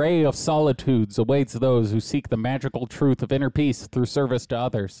 An array of solitudes awaits those who seek the magical truth of inner peace through service to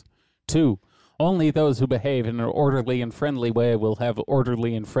others. 2. Only those who behave in an orderly and friendly way will have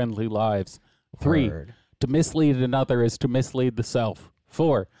orderly and friendly lives. 3. Word. To mislead another is to mislead the self.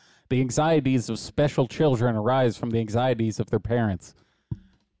 4. The anxieties of special children arise from the anxieties of their parents.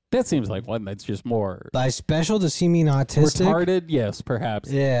 That seems like one that's just more By special, does he mean autistic? retarded. Yes, perhaps.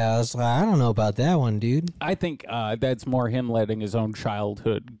 Yeah, I was like, I don't know about that one, dude. I think that's more him letting his own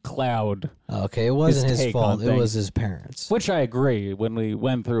childhood cloud, Okay, it wasn't His his take fault. on It was things. his parents. which I agree when we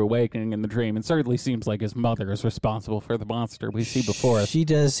went through Awakening in the Dream. It certainly seems like his mother is responsible for the monster we see before us. She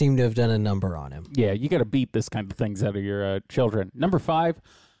does seem to have done a number on him. Yeah, you got to beat this kind of things out of your children. Number 5,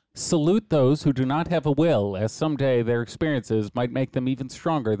 salute those who do not have a will, as someday their experiences might make them even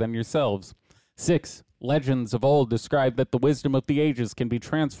stronger than yourselves. 6, legends of old describe that the wisdom of the ages can be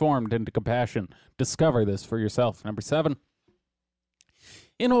transformed into compassion. Discover this for yourself. Number 7,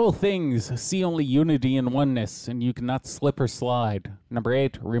 in all things, see only unity and oneness, and you cannot slip or slide. Number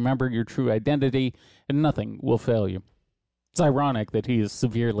 8, remember your true identity, and nothing will fail you. It's ironic that he has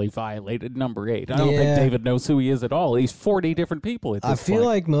severely violated number 8. I don't think Yeah. David knows who he is at all. He's 40 different people at this I feel point.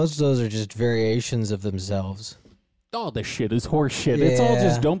 like most of those are just variations of themselves. All this shit is horse shit. It's all Yeah.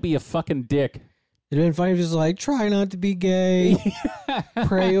 just don't be a fucking dick. It'd been funny if just like, try not to be gay,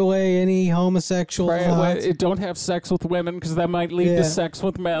 pray away any homosexual Pray thoughts, away. Don't have sex with women because that might lead Yeah. to sex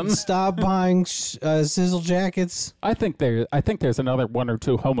with men. stop buying sizzle jackets. I think there's another 1 or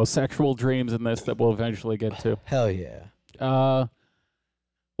 2 homosexual dreams in this that we'll eventually get to. Hell yeah.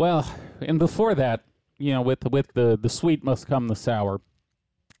 Well, and before that, you know, with the sweet must come the sour.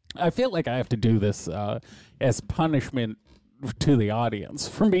 I feel like I have to do this as punishment to the audience.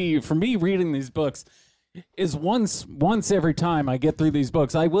 For me reading these books is once every time I get through these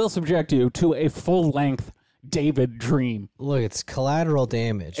books, I will subject you to a full-length David dream. Look, it's collateral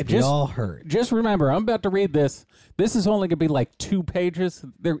damage. We just- all hurt. Just remember, I'm about to read this. This is only going to be like 2 pages.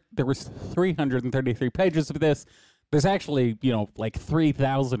 There was 333 pages of this. There's actually, like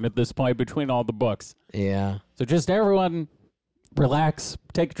 3,000 at this point between all the books. Yeah. So just everyone relax,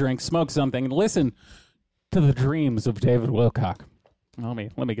 take a drink, smoke something, and listen to the dreams of David Wilcock. Let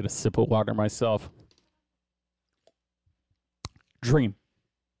me get a sip of water myself. Dream.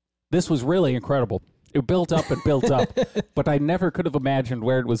 This was really incredible. It built up and built up, but I never could have imagined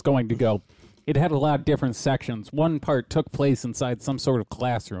where it was going to go. It had a lot of different sections. One part took place inside some sort of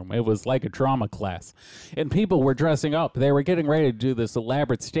classroom. It was like a drama class. And people were dressing up. They were getting ready to do this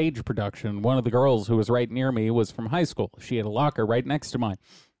elaborate stage production. One of the girls who was right near me was from high school. She had a locker right next to mine.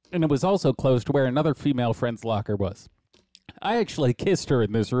 And it was also close to where another female friend's locker was. I actually kissed her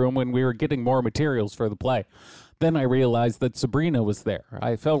in this room when we were getting more materials for the play. Then I realized that Sabrina was there.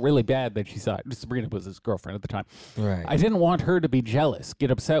 I felt really bad that she saw it. Sabrina was his girlfriend at the time. Right. I didn't want her to be jealous,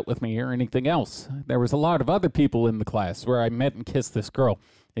 get upset with me, or anything else. There was a lot of other people in the class where I met and kissed this girl.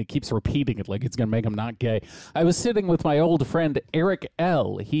 It keeps repeating it like it's going to make him not gay. I was sitting with my old friend Eric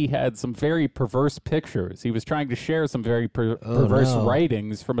L. He had some very perverse pictures. He was trying to share some very perverse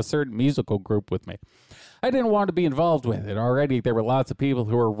writings from a certain musical group with me. I didn't want to be involved with it. Already there were lots of people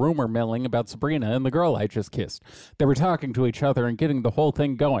who were rumor milling about Sabrina and the girl I just kissed. They were talking to each other and getting the whole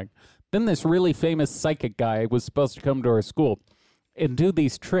thing going. Then this really famous psychic guy was supposed to come to our school and do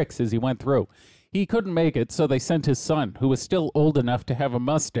these tricks as he went through. He couldn't make it, so they sent his son, who was still old enough to have a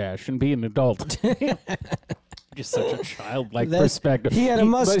mustache and be an adult. Just such a childlike perspective. He had a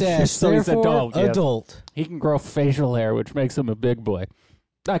mustache, so he's adult. Adult. He can grow facial hair, which makes him a big boy.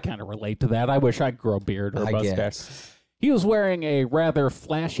 I kind of relate to that. I wish I could grow a beard or a mustache. Guess. He was wearing a rather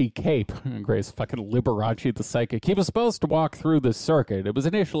flashy cape. Grace fucking Liberace the Psychic. He was supposed to walk through this circuit. It was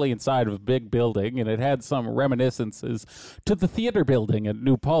initially inside of a big building, and it had some reminiscences to the theater building at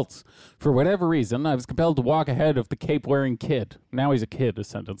New Paltz. For whatever reason, I was compelled to walk ahead of the cape-wearing kid. Now he's a kid a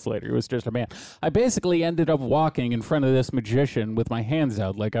sentence later. He was just a man. I basically ended up walking in front of this magician with my hands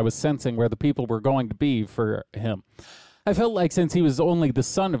out, like I was sensing where the people were going to be for him. I felt like since he was only the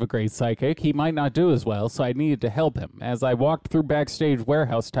son of a great psychic, he might not do as well, so I needed to help him. As I walked through backstage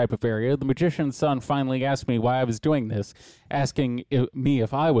warehouse type of area, the magician's son finally asked me why I was doing this, asking me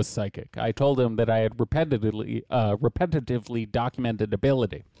if I was psychic. I told him that I had repetitively documented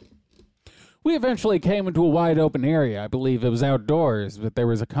ability. We eventually came into a wide open area. I believe it was outdoors, but there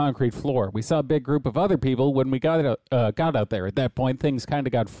was a concrete floor. We saw a big group of other people when we got out there. At that point, things kind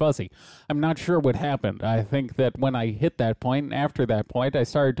of got fuzzy. I'm not sure what happened. I think that when I hit that point, and after that point, I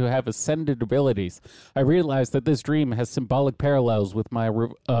started to have ascended abilities. I realized that this dream has symbolic parallels with my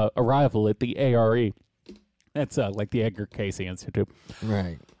arrival at the ARE. That's like the Edgar Cayce Institute.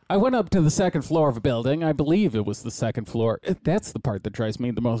 Right. I went up to the second floor of a building. I believe it was the second floor. That's the part that drives me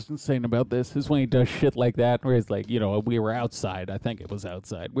the most insane about this, is when he does shit like that, where he's like, you know, we were outside. I think it was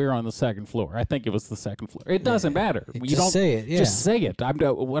outside. We were on the second floor. I think it was the second floor. It doesn't matter. You don't say it. Yeah. Just say it.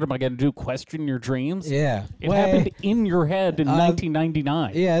 What am I going to do, question your dreams? Yeah. It happened in your head in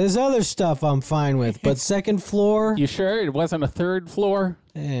 1999. Yeah, there's other stuff I'm fine with, but second floor? You sure it wasn't a third floor?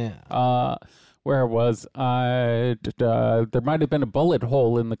 Yeah. Where was I? There might have been a bullet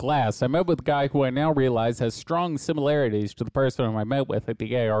hole in the glass. I met with a guy who I now realize has strong similarities to the person I met with at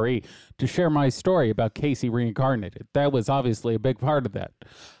the ARE to share my story about Casey reincarnated. That was obviously a big part of that.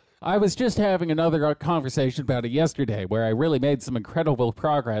 I was just having another conversation about it yesterday where I really made some incredible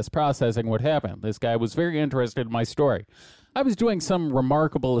progress processing what happened. This guy was very interested in my story. I was doing some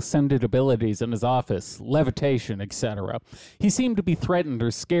remarkable ascended abilities in his office, levitation, etc. He seemed to be threatened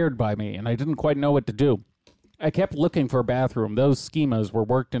or scared by me, and I didn't quite know what to do. I kept looking for a bathroom. Those schemas were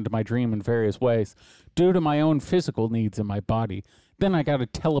worked into my dream in various ways, due to my own physical needs in my body. Then I got a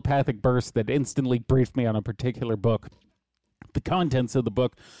telepathic burst that instantly briefed me on a particular book. The contents of the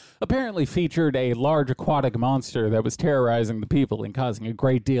book apparently featured a large aquatic monster that was terrorizing the people and causing a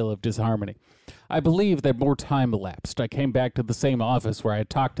great deal of disharmony. I believe that more time elapsed. I came back to the same office where I had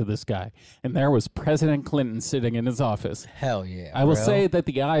talked to this guy, and there was President Clinton sitting in his office. Hell yeah, I will say that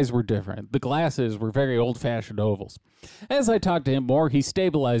the eyes were different. The glasses were very old-fashioned ovals. As I talked to him more, he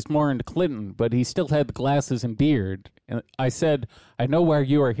stabilized more into Clinton, but he still had the glasses and beard. And I said, I know why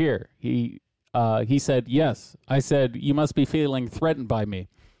you are here. He said, yes. I said, you must be feeling threatened by me.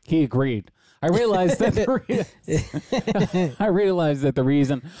 He agreed. I realized that the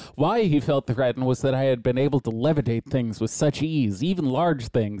reason why he felt threatened was that I had been able to levitate things with such ease, even large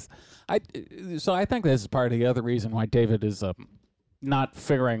things. So I think this is part of the other reason why David is not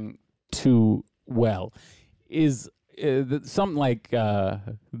faring too well, is something like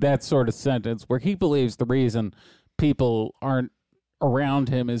that sort of sentence where he believes the reason people aren't around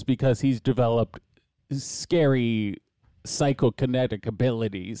him is because he's developed scary psychokinetic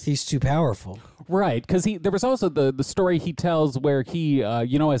abilities. He's too powerful. Right, because there was also the story he tells where he,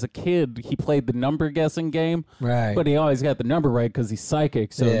 as a kid, he played the number guessing game. Right. But he always got the number right because he's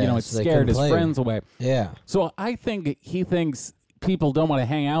psychic, so, it so scared his friends away. Yeah. So I think he thinks people don't want to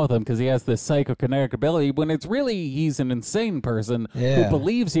hang out with him because he has this psychokinetic ability, when it's really he's an insane person who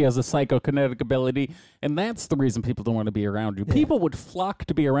believes he has a psychokinetic ability, and that's the reason people don't want to be around you. People would flock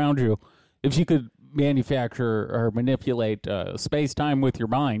to be around you if you could manufacture or manipulate space-time with your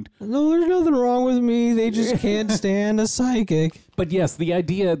mind. No, there's nothing wrong with me. They just can't stand a psychic. But yes, the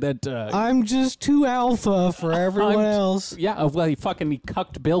idea that... I'm just too alpha for everyone else. Yeah, well, he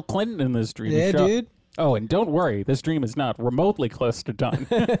cucked Bill Clinton in this dream. Yeah, dude. Oh, and don't worry, this dream is not remotely close to done.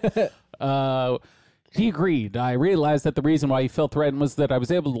 He agreed. I realized that the reason why he felt threatened was that I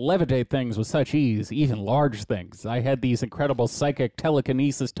was able to levitate things with such ease, even large things. I had these incredible psychic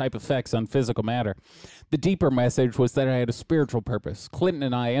telekinesis type effects on physical matter. The deeper message was that I had a spiritual purpose. Clinton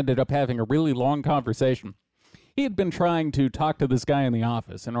and I ended up having a really long conversation. He had been trying to talk to this guy in the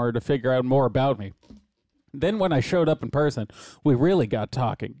office in order to figure out more about me. Then when I showed up in person, we really got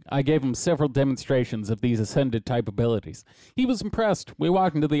talking. I gave him several demonstrations of these ascended type abilities. He was impressed. We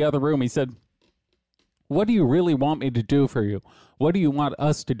walked into the other room. He said, "What do you really want me to do for you? What do you want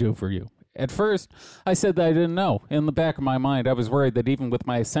us to do for you?" At first, I said that I didn't know. In the back of my mind, I was worried that even with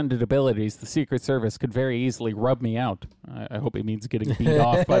my ascended abilities, the Secret Service could very easily rub me out. I hope he means getting beat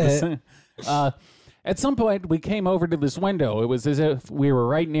off by the... At some point, we came over to this window. It was as if we were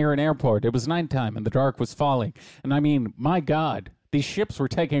right near an airport. It was nighttime, and the dark was falling. And I mean, my God, these ships were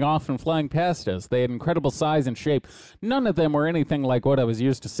taking off and flying past us. They had incredible size and shape. None of them were anything like what I was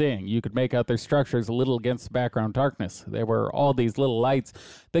used to seeing. You could make out their structures a little against the background darkness. There were all these little lights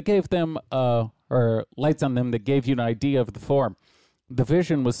that gave them, or lights on them that gave you an idea of the form. The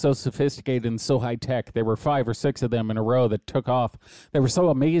vision was so sophisticated and so high-tech. There were 5 or 6 of them in a row that took off. They were so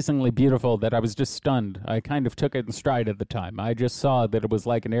amazingly beautiful that I was just stunned. I kind of took it in stride at the time. I just saw that it was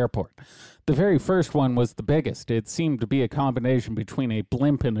like an airport. The very first one was the biggest. It seemed to be a combination between a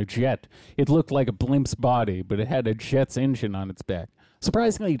blimp and a jet. It looked like a blimp's body, but it had a jet's engine on its back.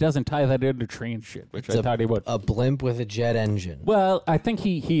 Surprisingly, he doesn't tie that into train shit, which I thought he would. A blimp with a jet engine. Well, I think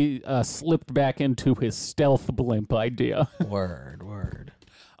he slipped back into his stealth blimp idea. Word.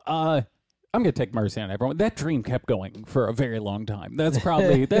 I'm gonna take mercy on everyone. That dream kept going for a very long time. That's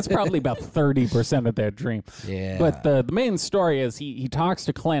probably about 30% of that dream. Yeah. But the main story is he talks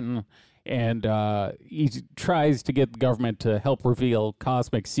to Clinton. And he tries to get the government to help reveal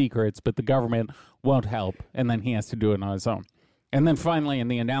cosmic secrets, but the government won't help, and then he has to do it on his own. And then finally, in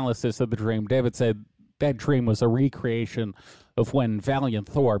the analysis of the dream, David said that dream was a recreation of when Valiant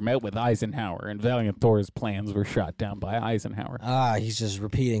Thor met with Eisenhower, and Valiant Thor's plans were shot down by Eisenhower. He's just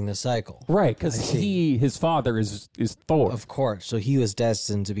repeating the cycle. Right, because his father is Thor. Of course, so he was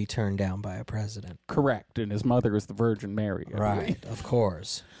destined to be turned down by a president. Correct, and his mother is the Virgin Mary. Right, of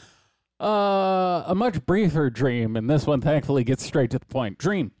course. A much briefer dream, and this one thankfully gets straight to the point.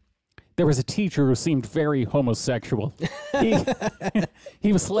 Dream. There was a teacher who seemed very homosexual.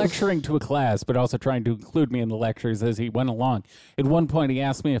 He was lecturing to a class, but also trying to include me in the lectures as he went along. At one point, he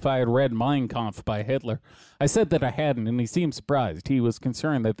asked me if I had read Mein Kampf by Hitler. I said that I hadn't, and he seemed surprised. He was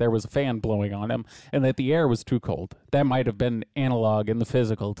concerned that there was a fan blowing on him and that the air was too cold. That might have been analog in the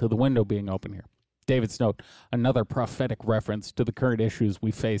physical to the window being open here. David's note, another prophetic reference to the current issues we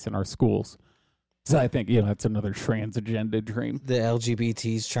face in our schools. So I think, that's another trans agenda dream. The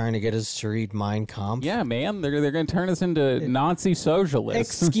LGBTs trying to get us to read Mein Kampf. Yeah, man. They're going to turn us into Nazi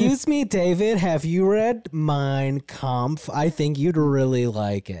socialists. Excuse me, David. Have you read Mein Kampf? I think you'd really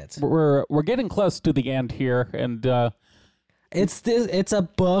like it. We're getting close to the end here, and It's a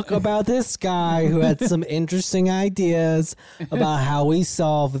book about this guy who had some interesting ideas about how we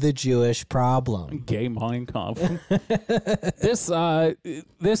solve the Jewish problem. Gay Mein Kampf. This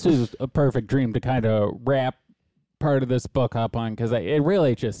was a perfect dream to kind of wrap part of this book up on, because it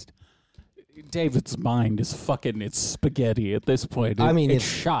really just... David's mind is fucking, it's spaghetti at this point. It's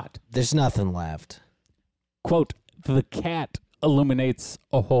shot. There's nothing left. Quote, the cat illuminates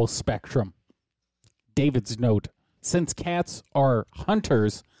a whole spectrum. David's note, since cats are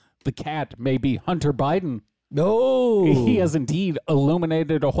hunters, the cat may be Hunter Biden. No. He has indeed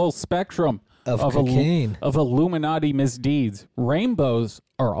illuminated a whole spectrum of cocaine. Of Illuminati misdeeds. Rainbows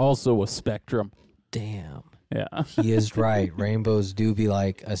are also a spectrum. Damn. Yeah. He is right. Rainbows do be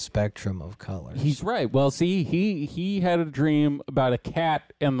like a spectrum of colors. He's right. Well, see, he had a dream about a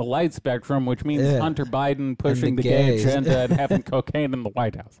cat in the light spectrum, which means Hunter Biden pushing the gay agenda and having cocaine in the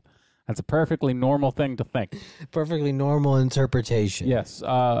White House. That's a perfectly normal thing to think. Perfectly normal interpretation. Yes.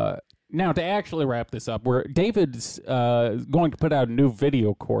 Now, to actually wrap this up, David's going to put out a new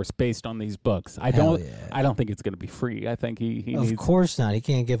video course based on these books. I don't think it's going to be free. I think he needs... Of course not. He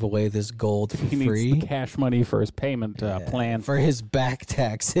can't give away this gold for free. He needs the cash money for his payment plan. For his back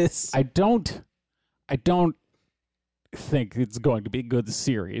taxes. I don't think it's going to be a good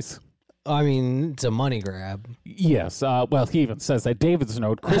series. I mean, it's a money grab. Yes. Well, he even says that. David's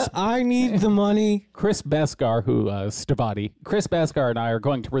note. I need the money. Chris Beskar, Chris Beskar and I are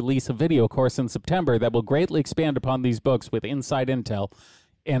going to release a video course in September that will greatly expand upon these books with inside intel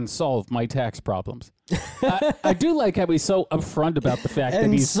and solve my tax problems. I do like how he's so upfront about the fact that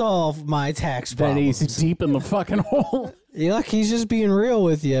he's solve my tax problems. That he's deep in the fucking hole. Look, he's just being real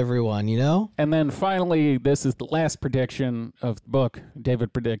with you, everyone, And then finally, this is the last prediction of the book.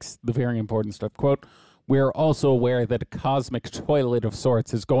 David predicts the very important stuff. Quote, we're also aware that a cosmic toilet of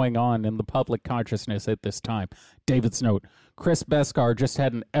sorts is going on in the public consciousness at this time. David's note, Chris Beskar just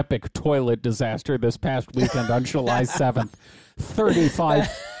had an epic toilet disaster this past weekend on July 7th.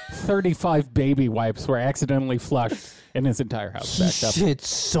 35 baby wipes were accidentally flushed and his entire house backed up. Shit,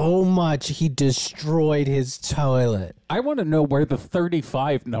 so much he destroyed his toilet. I want to know where the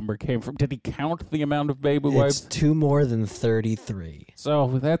 35 number came from. Did he count the amount of baby wipes? It's 2 more than 33.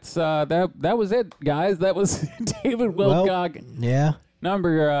 So that's that was it, guys. That was David Wilcock. Yeah.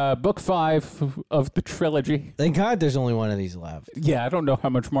 Book 5 of the trilogy. Thank God there's only one of these left. Yeah, I don't know how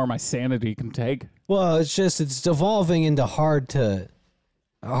much more my sanity can take. Well, it's devolving into hard to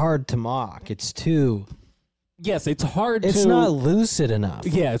mock. It's too... Yes, it's hard It's not lucid enough.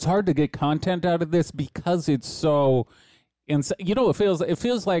 Yeah, it's hard to get content out of this because it's so... it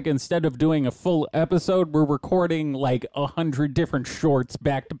feels like instead of doing a full episode, we're recording like 100 different shorts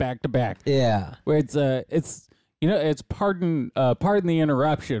back to back to back. Yeah. Where it's pardon the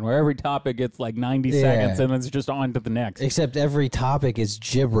interruption, where every topic gets like 90 seconds and it's just on to the next. Except every topic is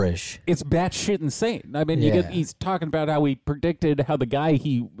gibberish. It's batshit insane. I mean, he's talking about how he predicted how the guy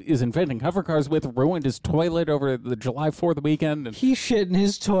he is inventing hover cars with ruined his toilet over the July 4th weekend. And he shit in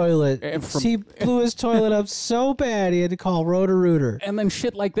his toilet. He blew his toilet up so bad he had to call Roto-Rooter. And then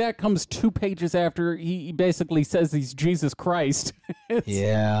shit like that comes 2 pages after he basically says he's Jesus Christ.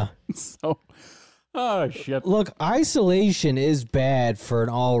 Yeah. So... Oh, shit. Look, isolation is bad for an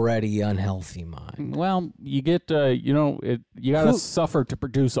already unhealthy mind. Well, you get, you gotta suffer to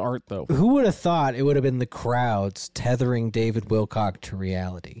produce art, though. Who would have thought it would have been the crowds tethering David Wilcock to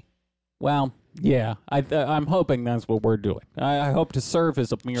reality? Well, yeah, I'm hoping that's what we're doing. I hope to serve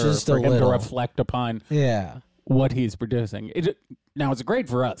as a mirror Just for a him little. to reflect upon Yeah. what he's producing. Now, it's great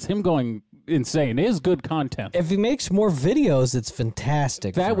for us. Him going insane is good content. If he makes more videos, it's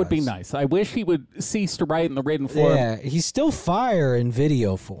fantastic. That would be us. nice. I wish he would cease to write in the written form. Yeah, he's still fire in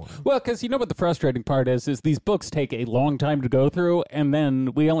video form. Well, because you know what the frustrating part is these books take a long time to go through, and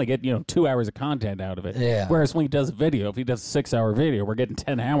then we only get 2 hours of content out of it. Yeah. Whereas when he does a video, if he does a 6-hour video, we're getting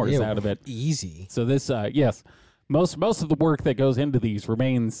 10 hours out of it. Easy. So this, yes, most of the work that goes into these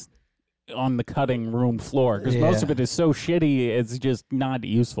remains on the cutting room floor because most of it is so shitty it's just not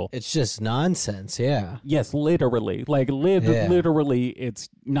useful. It's just nonsense. Yeah. Yes, literally. Like literally it's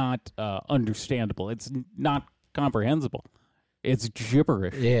not understandable. It's not comprehensible. It's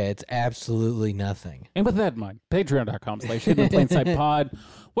gibberish. Yeah, it's absolutely nothing. And with that in mind, patreon.com/hidden-in-plain-sight-pod.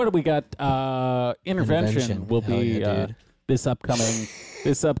 What do we got? Intervention will be this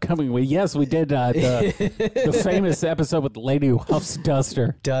upcoming week. Yes, we did the famous episode with the lady who huffs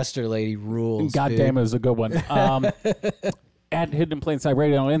duster. Duster lady rules. God damn, it was a good one. At Hidden in Plain Sight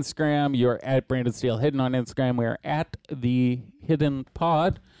Radio on Instagram. You're at Brandon Steele Hidden on Instagram. We're at the Hidden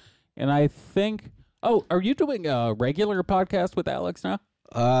Pod. And I think... Oh, are you doing a regular podcast with Alex now?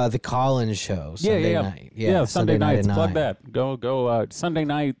 The Collins Show. Sunday night. Yeah, Sunday nights. night. Plug that. Go Sunday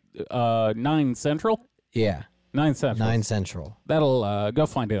night, 9 Central? Yeah. 9 Central. 9 Central. That'll go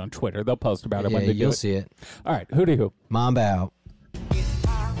find it on Twitter. They'll post about it when they do it. You'll see it. All right, hooty hoo. Mamba out.